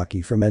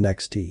Uzumaki from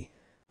NXT.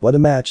 What a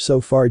match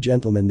so far,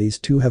 gentlemen. These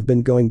two have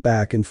been going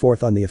back and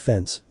forth on the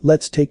offense.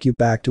 Let's take you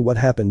back to what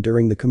happened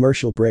during the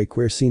commercial break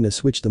where Cena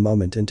switched the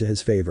moment into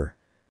his favor.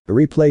 The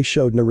replay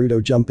showed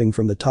Naruto jumping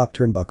from the top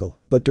turnbuckle,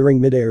 but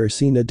during mid-air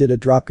Cena did a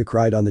dropkick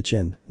right on the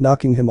chin,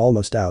 knocking him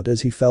almost out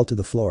as he fell to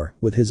the floor,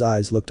 with his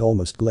eyes looked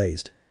almost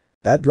glazed.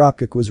 That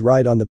dropkick was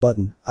right on the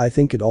button. I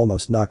think it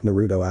almost knocked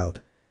Naruto out.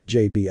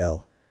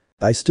 JBL.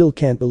 I still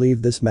can't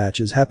believe this match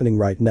is happening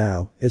right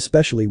now,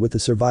 especially with the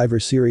Survivor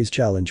Series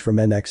challenge from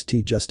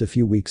NXT just a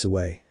few weeks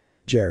away.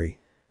 Jerry.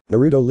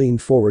 Naruto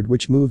leaned forward,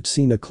 which moved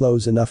Cena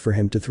close enough for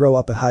him to throw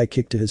up a high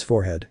kick to his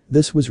forehead.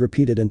 This was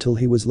repeated until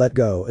he was let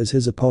go as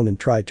his opponent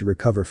tried to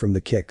recover from the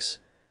kicks.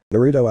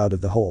 Naruto out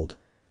of the hold.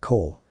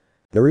 Cole.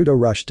 Naruto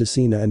rushed to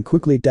Cena and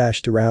quickly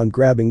dashed around,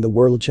 grabbing the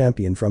world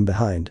champion from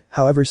behind.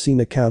 However,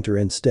 Cena countered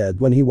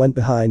instead when he went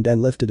behind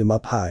and lifted him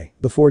up high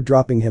before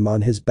dropping him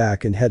on his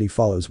back, and head he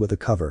follows with a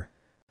cover.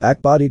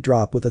 Back body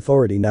drop with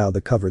authority. Now the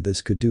cover,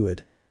 this could do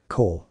it.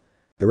 Cole.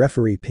 The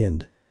referee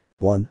pinned.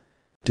 1.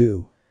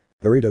 2.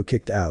 Naruto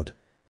kicked out.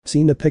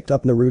 Cena picked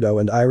up Naruto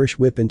and Irish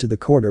whip into the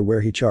corner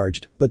where he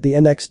charged, but the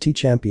NXT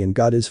champion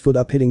got his foot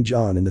up, hitting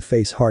John in the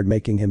face hard,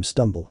 making him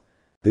stumble.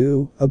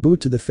 Ooh, a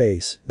boot to the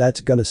face.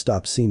 That's gonna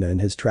stop Cena in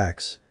his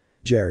tracks.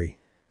 Jerry.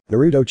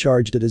 Naruto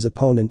charged at his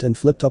opponent and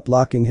flipped up,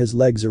 locking his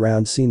legs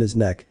around Cena's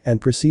neck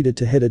and proceeded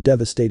to hit a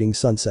devastating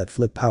sunset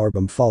flip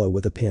powerbomb, follow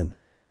with a pin.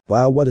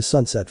 Wow, what a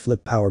sunset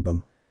flip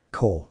powerbomb.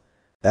 Cole.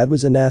 That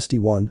was a nasty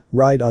one,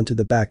 right onto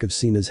the back of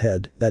Cena's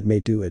head. That may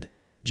do it.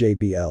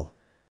 JBL.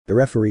 The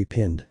referee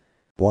pinned.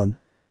 1.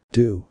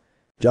 2.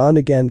 John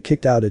again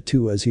kicked out at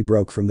 2 as he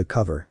broke from the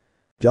cover.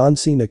 John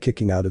Cena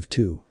kicking out of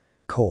 2.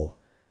 Cole.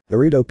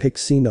 Naruto picked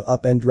Cena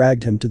up and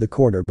dragged him to the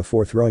corner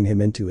before throwing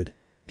him into it.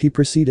 He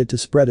proceeded to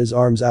spread his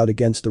arms out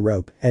against the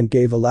rope and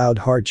gave a loud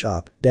hard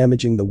chop,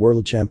 damaging the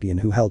world champion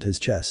who held his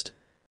chest.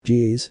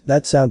 Geez,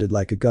 that sounded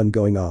like a gun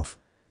going off.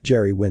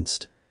 Jerry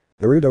winced.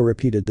 Naruto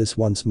repeated this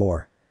once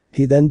more.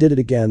 He then did it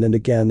again and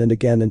again and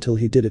again until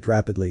he did it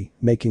rapidly,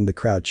 making the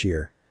crowd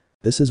cheer.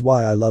 This is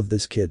why I love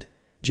this kid.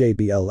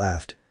 JBL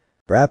laughed.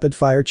 Rapid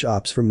fire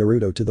chops from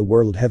Naruto to the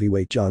world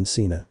heavyweight John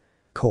Cena.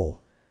 Cole.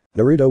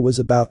 Naruto was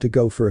about to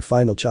go for a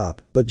final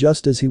chop, but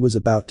just as he was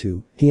about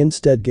to, he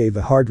instead gave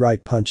a hard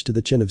right punch to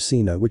the chin of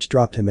Cena, which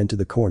dropped him into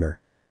the corner.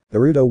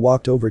 Naruto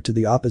walked over to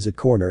the opposite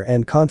corner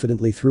and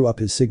confidently threw up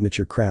his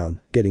signature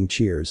crown, getting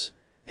cheers.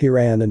 He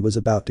ran and was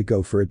about to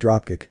go for a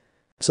dropkick.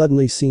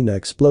 Suddenly Cena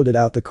exploded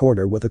out the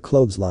corner with a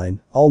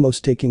clothesline,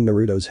 almost taking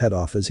Naruto's head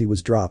off as he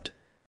was dropped.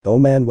 Oh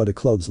man, what a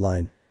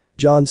clothesline.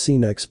 John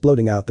Cena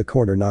exploding out the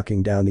corner,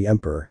 knocking down the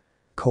Emperor.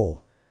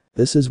 Cole.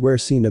 This is where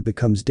Cena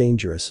becomes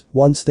dangerous.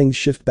 Once things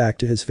shift back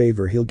to his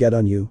favor, he'll get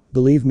on you.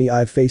 Believe me,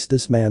 I've faced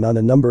this man on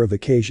a number of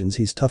occasions.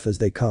 He's tough as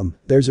they come.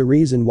 There's a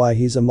reason why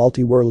he's a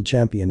multi-world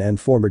champion and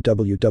former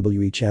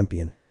WWE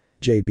champion.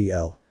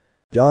 JBL.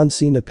 John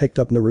Cena picked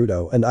up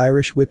Naruto and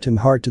Irish whipped him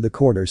hard to the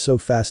corner so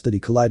fast that he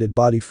collided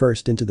body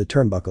first into the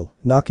turnbuckle,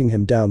 knocking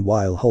him down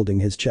while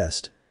holding his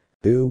chest.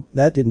 Ooh,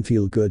 that didn't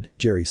feel good,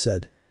 Jerry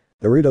said.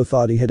 Naruto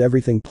thought he had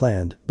everything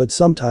planned, but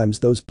sometimes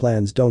those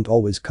plans don't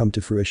always come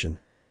to fruition.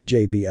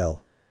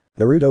 JBL.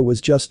 Naruto was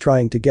just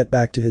trying to get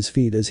back to his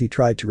feet as he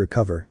tried to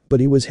recover,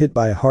 but he was hit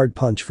by a hard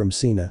punch from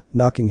Cena,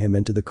 knocking him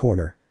into the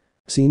corner.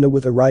 Cena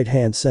with a right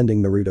hand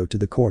sending Naruto to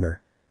the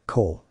corner.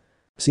 Cole.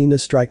 Cena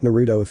struck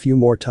Naruto a few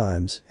more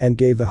times and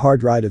gave a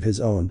hard right of his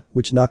own,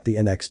 which knocked the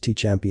NXT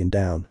champion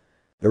down.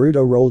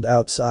 Naruto rolled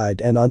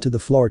outside and onto the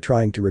floor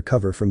trying to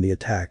recover from the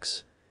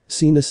attacks.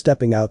 Cena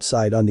stepping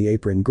outside on the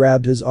apron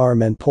grabbed his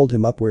arm and pulled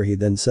him up, where he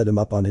then set him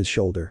up on his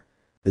shoulder.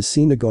 Is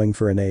Cena going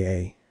for an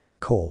AA?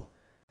 Cole.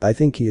 I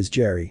think he is,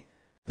 Jerry.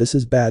 This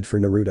is bad for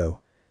Naruto.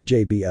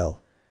 JBL.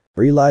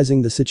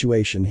 Realizing the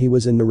situation he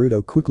was in,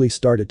 Naruto quickly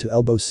started to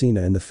elbow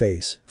Cena in the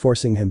face,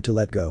 forcing him to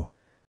let go.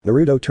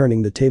 Naruto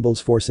turning the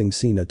tables, forcing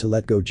Cena to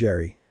let go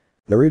Jerry.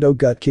 Naruto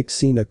gut kicked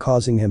Cena,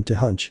 causing him to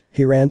hunch.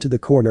 He ran to the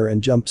corner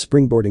and jumped,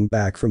 springboarding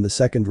back from the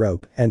second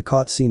rope and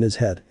caught Cena's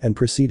head and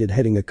proceeded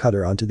hitting a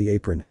cutter onto the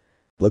apron.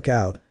 Look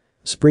out.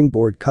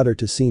 Springboard cutter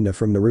to Cena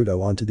from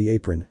Naruto onto the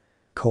apron.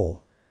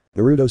 Cole.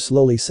 Naruto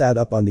slowly sat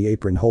up on the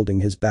apron, holding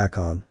his back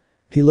on.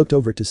 He looked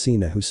over to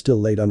Cena, who still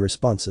laid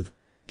unresponsive.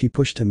 He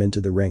pushed him into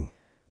the ring.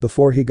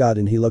 Before he got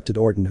in, he looked at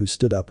Orton, who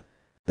stood up.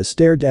 A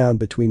stare down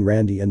between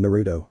Randy and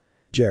Naruto.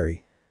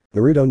 Jerry.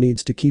 Naruto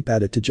needs to keep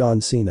at it to John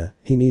Cena,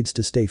 he needs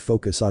to stay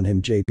focused on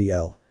him.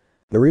 JBL.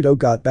 Naruto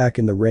got back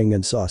in the ring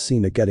and saw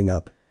Cena getting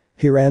up.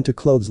 He ran to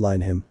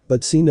clothesline him,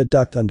 but Cena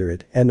ducked under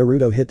it and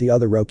Naruto hit the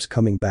other ropes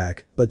coming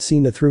back, but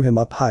Cena threw him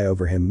up high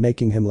over him,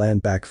 making him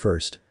land back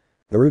first.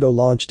 Naruto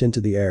launched into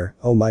the air.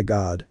 Oh my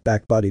god,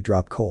 back body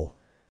drop. Cole.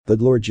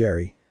 Good lord,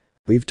 Jerry.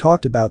 We've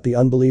talked about the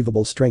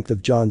unbelievable strength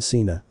of John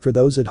Cena. For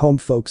those at home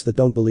folks that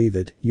don't believe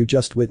it, you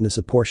just witness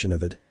a portion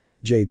of it.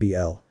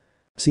 JBL.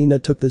 Cena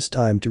took this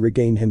time to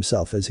regain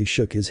himself as he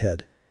shook his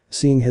head.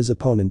 Seeing his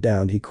opponent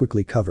down, he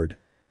quickly covered.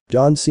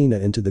 John Cena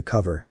into the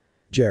cover.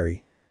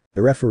 Jerry.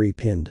 The referee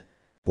pinned.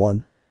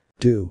 1.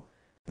 2.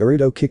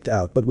 Naruto kicked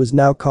out but was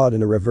now caught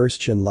in a reverse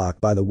chin lock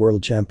by the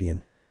world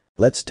champion.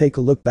 Let's take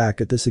a look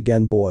back at this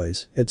again,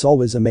 boys. It's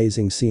always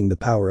amazing seeing the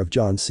power of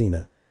John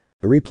Cena.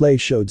 The replay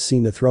showed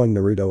Cena throwing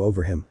Naruto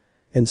over him.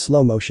 In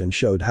slow motion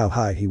showed how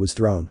high he was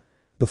thrown.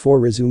 Before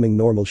resuming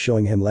normal,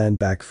 showing him land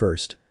back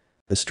first.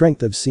 The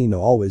strength of Cena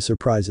always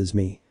surprises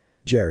me.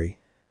 Jerry.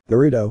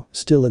 Naruto,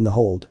 still in the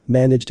hold,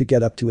 managed to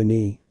get up to a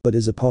knee, but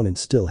his opponent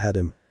still had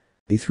him.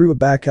 He threw a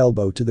back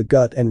elbow to the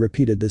gut and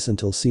repeated this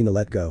until Cena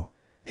let go.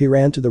 He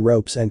ran to the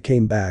ropes and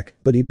came back,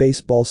 but he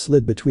baseball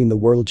slid between the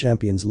world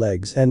champion's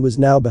legs and was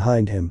now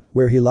behind him,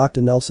 where he locked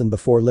a Nelson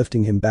before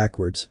lifting him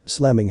backwards,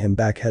 slamming him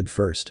back head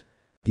first.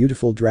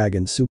 Beautiful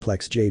dragon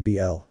suplex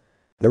JBL.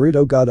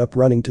 Naruto got up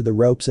running to the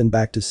ropes and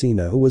back to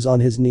Cena, who was on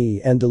his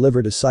knee, and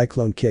delivered a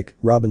cyclone kick,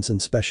 Robinson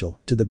special,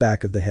 to the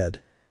back of the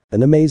head.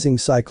 An amazing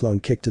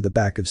cyclone kick to the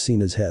back of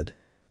Cena's head.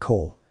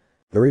 Cole.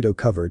 Naruto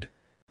covered.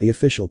 The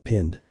official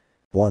pinned.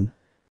 1.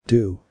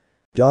 2.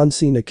 John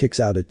Cena kicks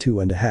out at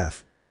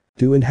 2.5.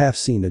 2.5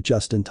 Cena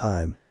just in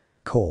time.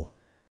 Cole.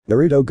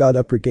 Naruto got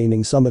up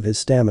regaining some of his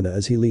stamina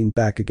as he leaned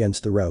back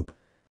against the rope.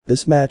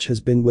 This match has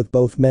been with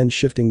both men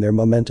shifting their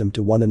momentum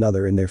to one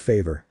another in their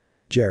favor.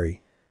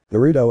 Jerry.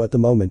 Naruto at the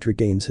moment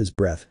regains his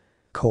breath.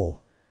 Cole.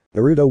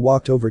 Naruto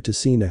walked over to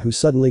Cena, who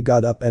suddenly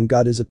got up and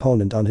got his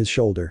opponent on his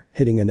shoulder,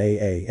 hitting an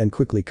AA and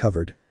quickly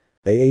covered.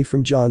 AA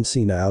from John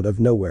Cena out of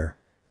nowhere.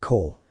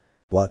 Cole.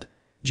 What?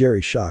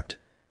 Jerry shocked.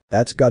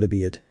 That's gotta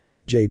be it.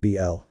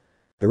 JBL.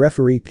 The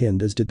referee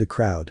pinned, as did the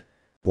crowd.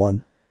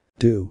 1.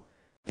 2.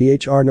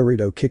 DHR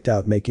Naruto kicked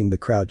out, making the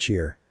crowd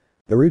cheer.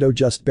 Naruto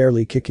just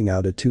barely kicking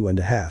out at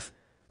 2.5.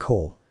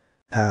 Cole.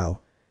 How?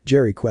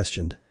 Jerry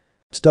questioned.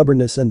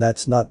 Stubbornness, and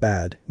that's not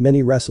bad.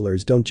 Many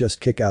wrestlers don't just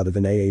kick out of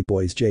an AA,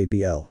 boys.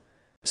 JBL.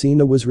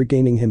 Cena was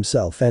regaining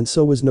himself, and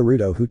so was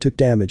Naruto, who took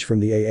damage from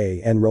the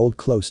AA and rolled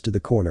close to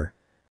the corner.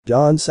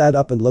 John sat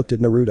up and looked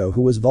at Naruto,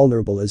 who was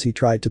vulnerable as he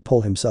tried to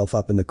pull himself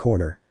up in the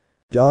corner.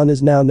 John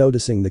is now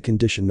noticing the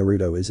condition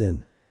Naruto is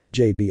in.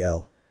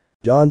 JBL.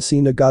 John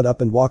Cena got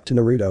up and walked to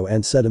Naruto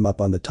and set him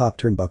up on the top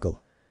turnbuckle.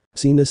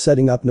 Cena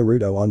setting up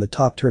Naruto on the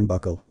top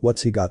turnbuckle.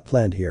 What's he got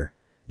planned here?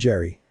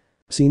 Jerry.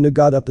 Cena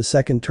got up the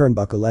second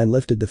turnbuckle and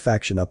lifted the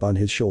faction up on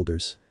his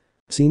shoulders.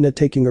 Cena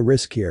taking a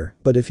risk here,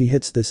 but if he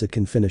hits this, it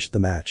can finish the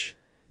match.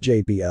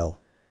 JBL.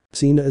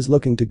 Cena is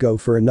looking to go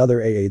for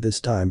another AA, this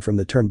time from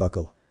the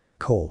turnbuckle.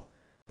 Cole.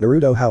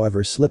 Naruto,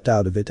 however, slipped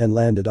out of it and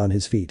landed on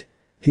his feet.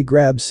 He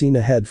grabbed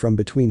Cena's head from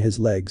between his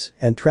legs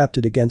and trapped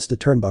it against the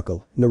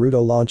turnbuckle.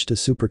 Naruto launched a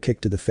super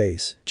kick to the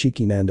face,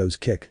 cheeky Nando's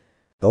kick.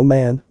 Oh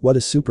man, what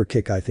a super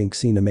kick. I think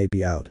Cena may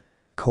be out.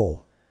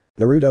 Cole.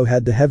 Naruto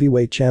had the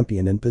heavyweight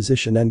champion in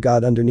position and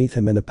got underneath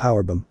him in a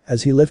powerbomb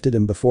as he lifted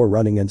him before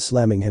running and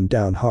slamming him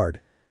down hard.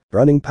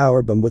 Running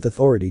powerbomb with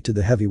authority to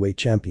the heavyweight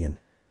champion.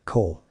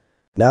 Cole.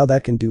 Now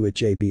that can do it.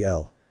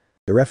 JBL.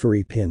 The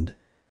referee pinned.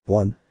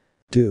 1.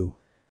 2.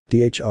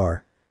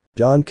 DHR.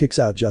 John kicks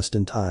out just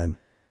in time.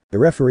 The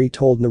referee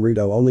told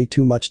Naruto only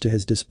too much to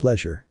his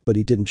displeasure, but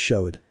he didn't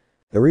show it.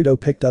 Naruto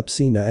picked up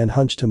Cena and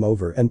hunched him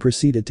over and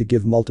proceeded to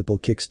give multiple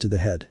kicks to the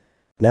head.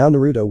 Now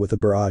Naruto with a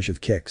barrage of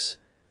kicks.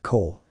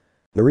 Cole.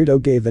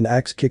 Naruto gave an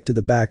axe kick to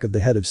the back of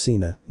the head of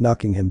Cena,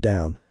 knocking him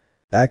down.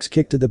 Axe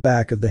kick to the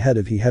back of the head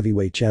of the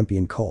heavyweight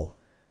champion Cole.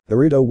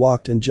 Naruto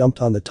walked and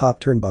jumped on the top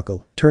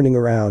turnbuckle, turning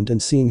around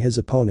and seeing his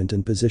opponent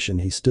in position,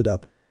 he stood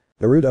up.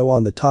 Naruto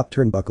on the top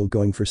turnbuckle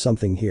going for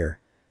something here.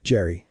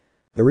 Jerry.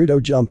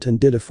 Naruto jumped and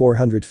did a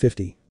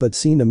 450, but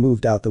Cena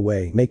moved out the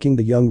way, making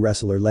the young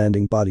wrestler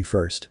landing body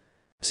first.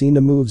 Cena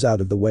moves out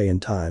of the way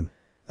in time.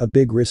 A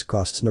big risk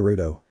costs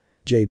Naruto.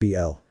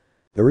 JBL.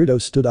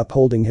 Naruto stood up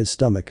holding his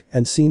stomach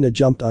and Cena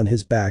jumped on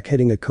his back,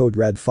 hitting a code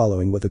red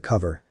following with a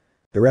cover.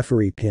 The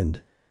referee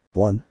pinned.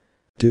 1.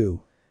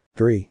 2.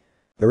 3.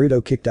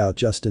 Naruto kicked out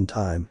just in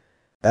time.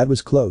 That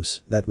was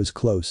close, that was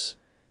close.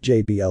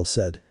 JBL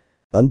said.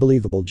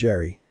 Unbelievable,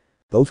 Jerry.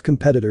 Both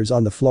competitors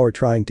on the floor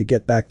trying to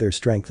get back their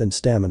strength and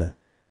stamina.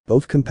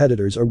 Both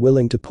competitors are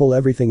willing to pull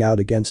everything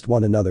out against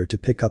one another to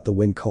pick up the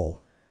win.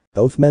 Cole.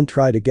 Both men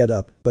try to get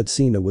up, but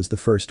Cena was the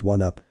first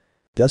one up.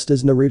 Just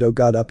as Naruto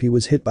got up, he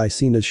was hit by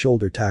Cena's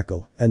shoulder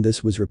tackle, and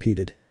this was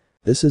repeated.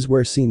 This is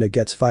where Cena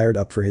gets fired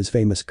up for his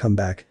famous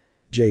comeback.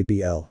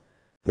 JBL.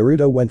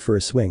 Naruto went for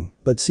a swing,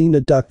 but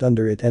Cena ducked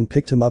under it and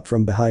picked him up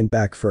from behind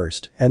back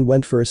first and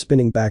went for a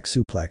spinning back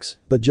suplex,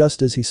 but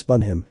just as he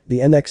spun him, the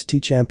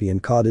NXT champion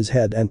caught his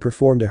head and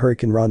performed a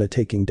Hurricane Rana,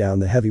 taking down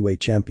the heavyweight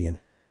champion.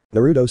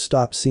 Naruto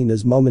stopped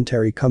Cena's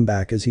momentary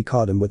comeback as he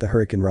caught him with a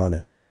Hurricane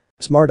Rana.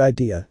 Smart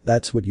idea,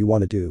 that's what you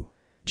want to do.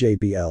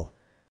 JBL.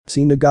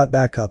 Cena got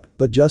back up,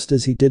 but just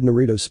as he did,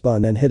 Naruto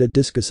spun and hit a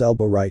discus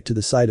elbow right to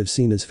the side of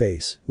Cena's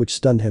face, which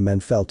stunned him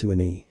and fell to a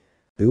knee.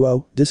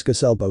 Duo,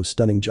 discus elbow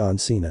stunning John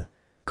Cena.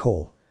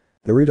 Cole.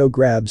 Naruto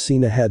grabbed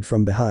Cena's head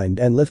from behind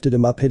and lifted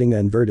him up, hitting an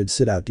inverted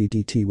sit-out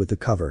DDT with the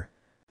cover.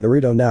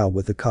 Naruto now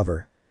with the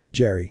cover.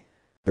 Jerry.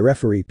 The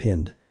referee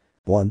pinned.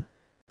 1.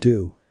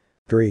 2,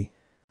 3.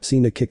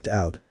 Cena kicked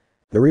out.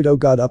 Naruto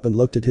got up and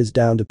looked at his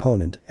downed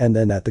opponent and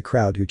then at the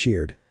crowd who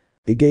cheered.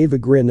 He gave a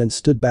grin and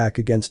stood back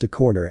against a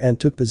corner and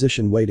took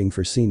position waiting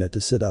for Cena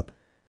to sit up.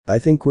 I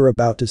think we're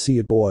about to see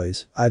it,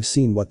 boys. I've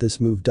seen what this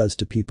move does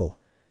to people.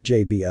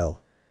 JBL.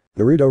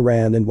 Naruto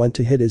ran and went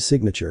to hit his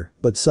signature,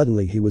 but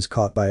suddenly he was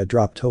caught by a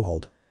drop toe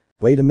hold.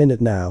 Wait a minute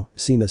now,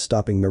 Cena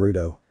stopping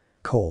Naruto.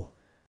 Cole.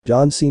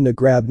 John Cena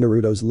grabbed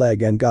Naruto's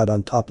leg and got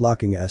on top,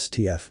 locking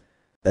STF.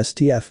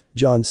 STF,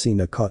 John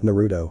Cena caught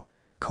Naruto.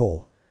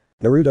 Cole.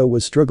 Naruto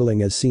was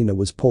struggling as Cena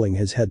was pulling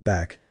his head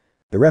back.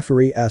 The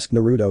referee asked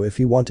Naruto if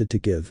he wanted to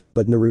give,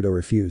 but Naruto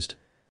refused.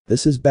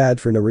 This is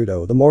bad for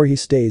Naruto. The more he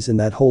stays in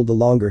that hold, the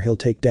longer he'll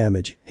take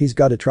damage. He's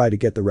gotta try to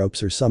get the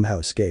ropes or somehow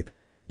escape.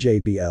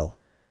 JBL.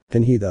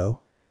 Can he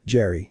though?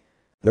 Jerry.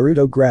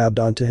 Naruto grabbed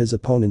onto his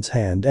opponent's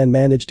hand and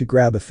managed to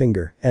grab a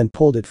finger and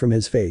pulled it from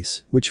his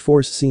face, which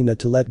forced Cena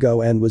to let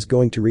go and was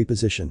going to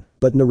reposition,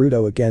 but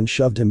Naruto again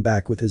shoved him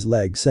back with his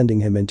leg,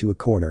 sending him into a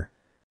corner.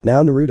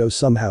 Now Naruto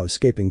somehow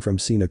escaping from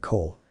Cena.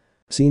 Cole.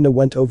 Cena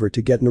went over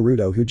to get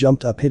Naruto, who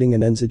jumped up, hitting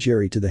an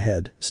enziguri to the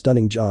head,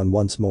 stunning John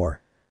once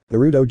more.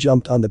 Naruto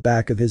jumped on the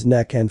back of his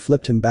neck and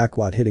flipped him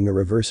backward, hitting a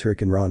reverse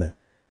Hurricane Rana.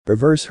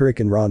 Reverse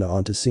Hurricane Rana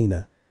onto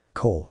Cena.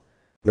 Cole.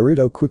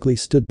 Naruto quickly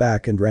stood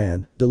back and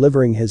ran,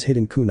 delivering his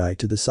hidden kunai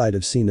to the side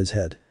of Cena's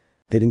head.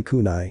 Hidden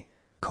kunai.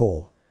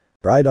 Cole.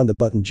 Right on the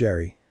button,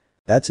 Jerry.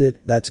 That's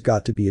it, that's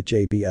got to be a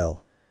JBL.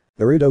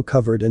 Naruto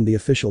covered and the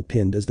official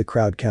pinned as the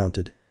crowd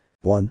counted.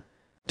 1,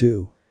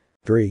 2,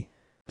 3.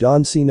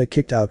 John Cena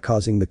kicked out,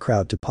 causing the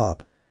crowd to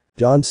pop.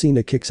 John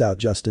Cena kicks out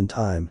just in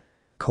time.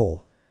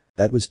 Cole.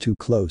 That was too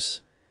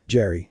close.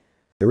 Jerry.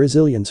 The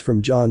resilience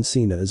from John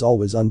Cena is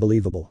always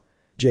unbelievable.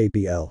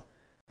 JBL.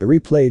 The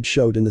replay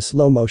showed in the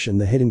slow motion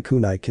the hidden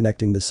kunai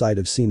connecting the side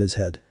of Cena's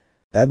head.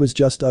 That was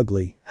just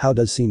ugly. How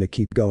does Cena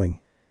keep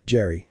going?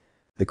 Jerry.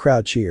 The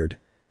crowd cheered.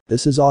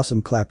 This is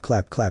awesome, clap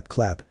clap clap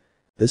clap.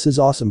 This is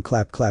awesome,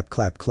 clap clap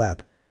clap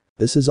clap.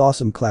 This is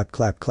awesome, clap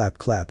clap clap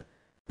clap.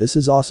 This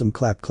is awesome,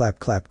 clap clap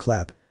clap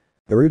clap.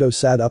 Naruto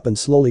sat up and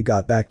slowly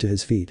got back to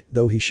his feet,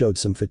 though he showed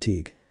some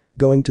fatigue.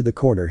 Going to the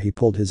corner, he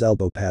pulled his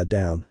elbow pad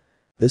down.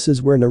 This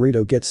is where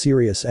Naruto gets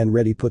serious and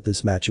ready. Put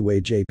this match away,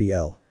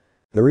 JBL.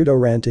 Naruto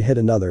ran to hit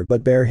another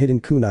but bare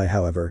hidden kunai,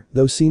 however,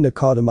 though Cena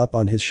caught him up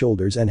on his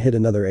shoulders and hit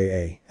another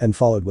AA and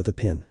followed with a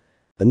pin.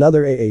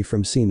 Another AA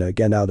from Cena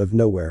again out of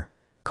nowhere.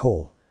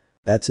 Cole.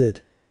 That's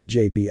it.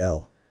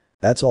 JBL.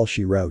 That's all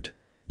she wrote.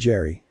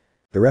 Jerry.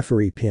 The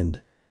referee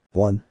pinned.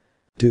 1,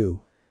 2,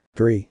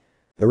 3.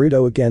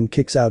 Naruto again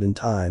kicks out in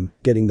time,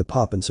 getting the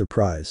pop and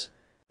surprise.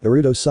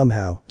 Naruto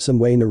somehow,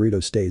 someway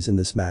Naruto stays in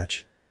this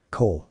match.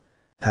 Cole.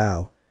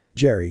 How?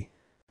 Jerry.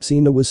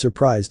 Cena was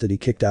surprised that he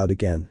kicked out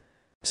again.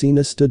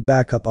 Cena stood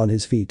back up on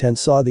his feet and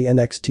saw the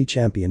NXT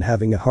champion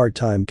having a hard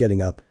time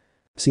getting up.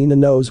 Cena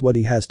knows what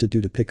he has to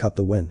do to pick up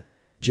the win.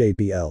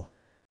 JBL.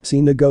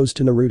 Cena goes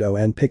to Naruto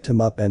and picked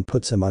him up and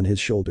puts him on his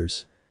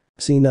shoulders.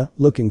 Cena,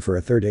 looking for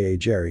a third AA.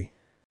 Jerry.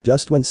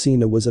 Just when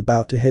Cena was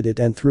about to hit it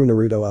and threw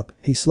Naruto up,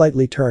 he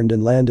slightly turned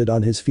and landed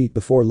on his feet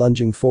before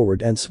lunging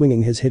forward and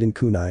swinging his hidden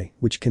kunai,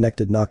 which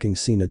connected, knocking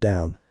Cena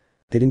down.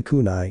 Hidden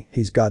kunai,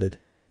 he's got it.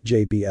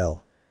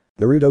 JBL.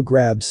 Naruto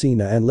grabbed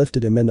Cena and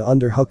lifted him in an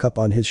underhook up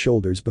on his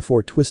shoulders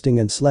before twisting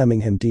and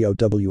slamming him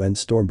DOWN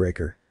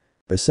Stormbreaker.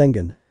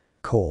 Rasengan.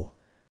 Cole.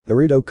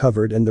 Naruto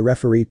covered and the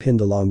referee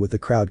pinned along with the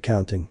crowd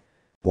counting.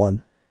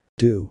 1,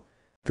 2,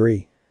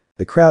 3.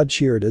 The crowd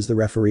cheered as the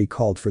referee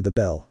called for the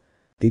bell.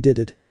 He did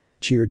it.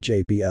 Cheered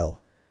JBL.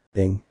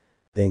 Ding.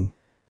 Ding.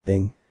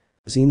 Ding.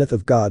 Zenith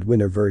of God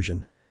winner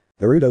version.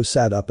 Naruto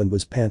sat up and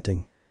was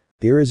panting.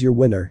 Here is your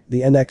winner,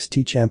 the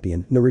NXT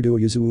champion,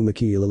 Naruto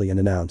Uzumaki Lilian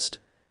announced.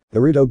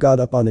 Naruto got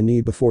up on a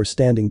knee before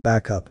standing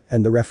back up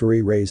and the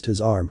referee raised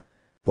his arm.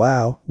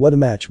 Wow, what a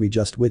match we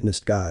just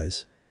witnessed,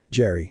 guys.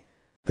 Jerry.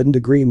 Couldn't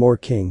agree more,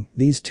 King.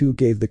 These two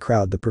gave the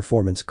crowd the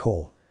performance.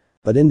 Cole.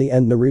 But in the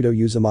end Naruto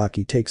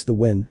Uzumaki takes the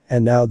win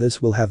and now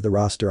this will have the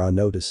roster on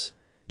notice.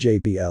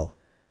 JBL.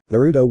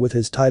 Naruto, with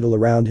his title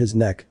around his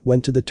neck,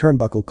 went to the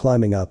turnbuckle,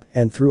 climbing up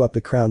and threw up the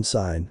crown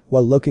sign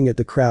while looking at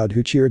the crowd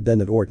who cheered, then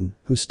at Orton,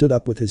 who stood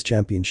up with his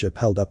championship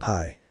held up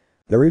high.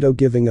 Naruto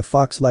giving a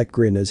fox-like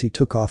grin as he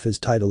took off his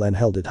title and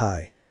held it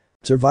high.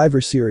 Survivor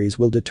Series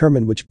will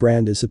determine which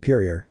brand is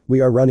superior. We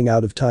are running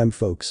out of time,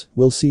 folks.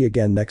 We'll see you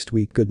again next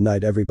week. Good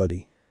night,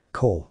 everybody.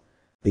 Cole.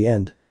 The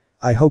end.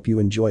 I hope you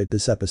enjoyed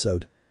this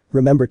episode.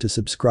 Remember to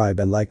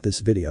subscribe and like this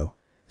video.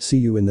 See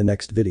you in the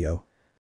next video.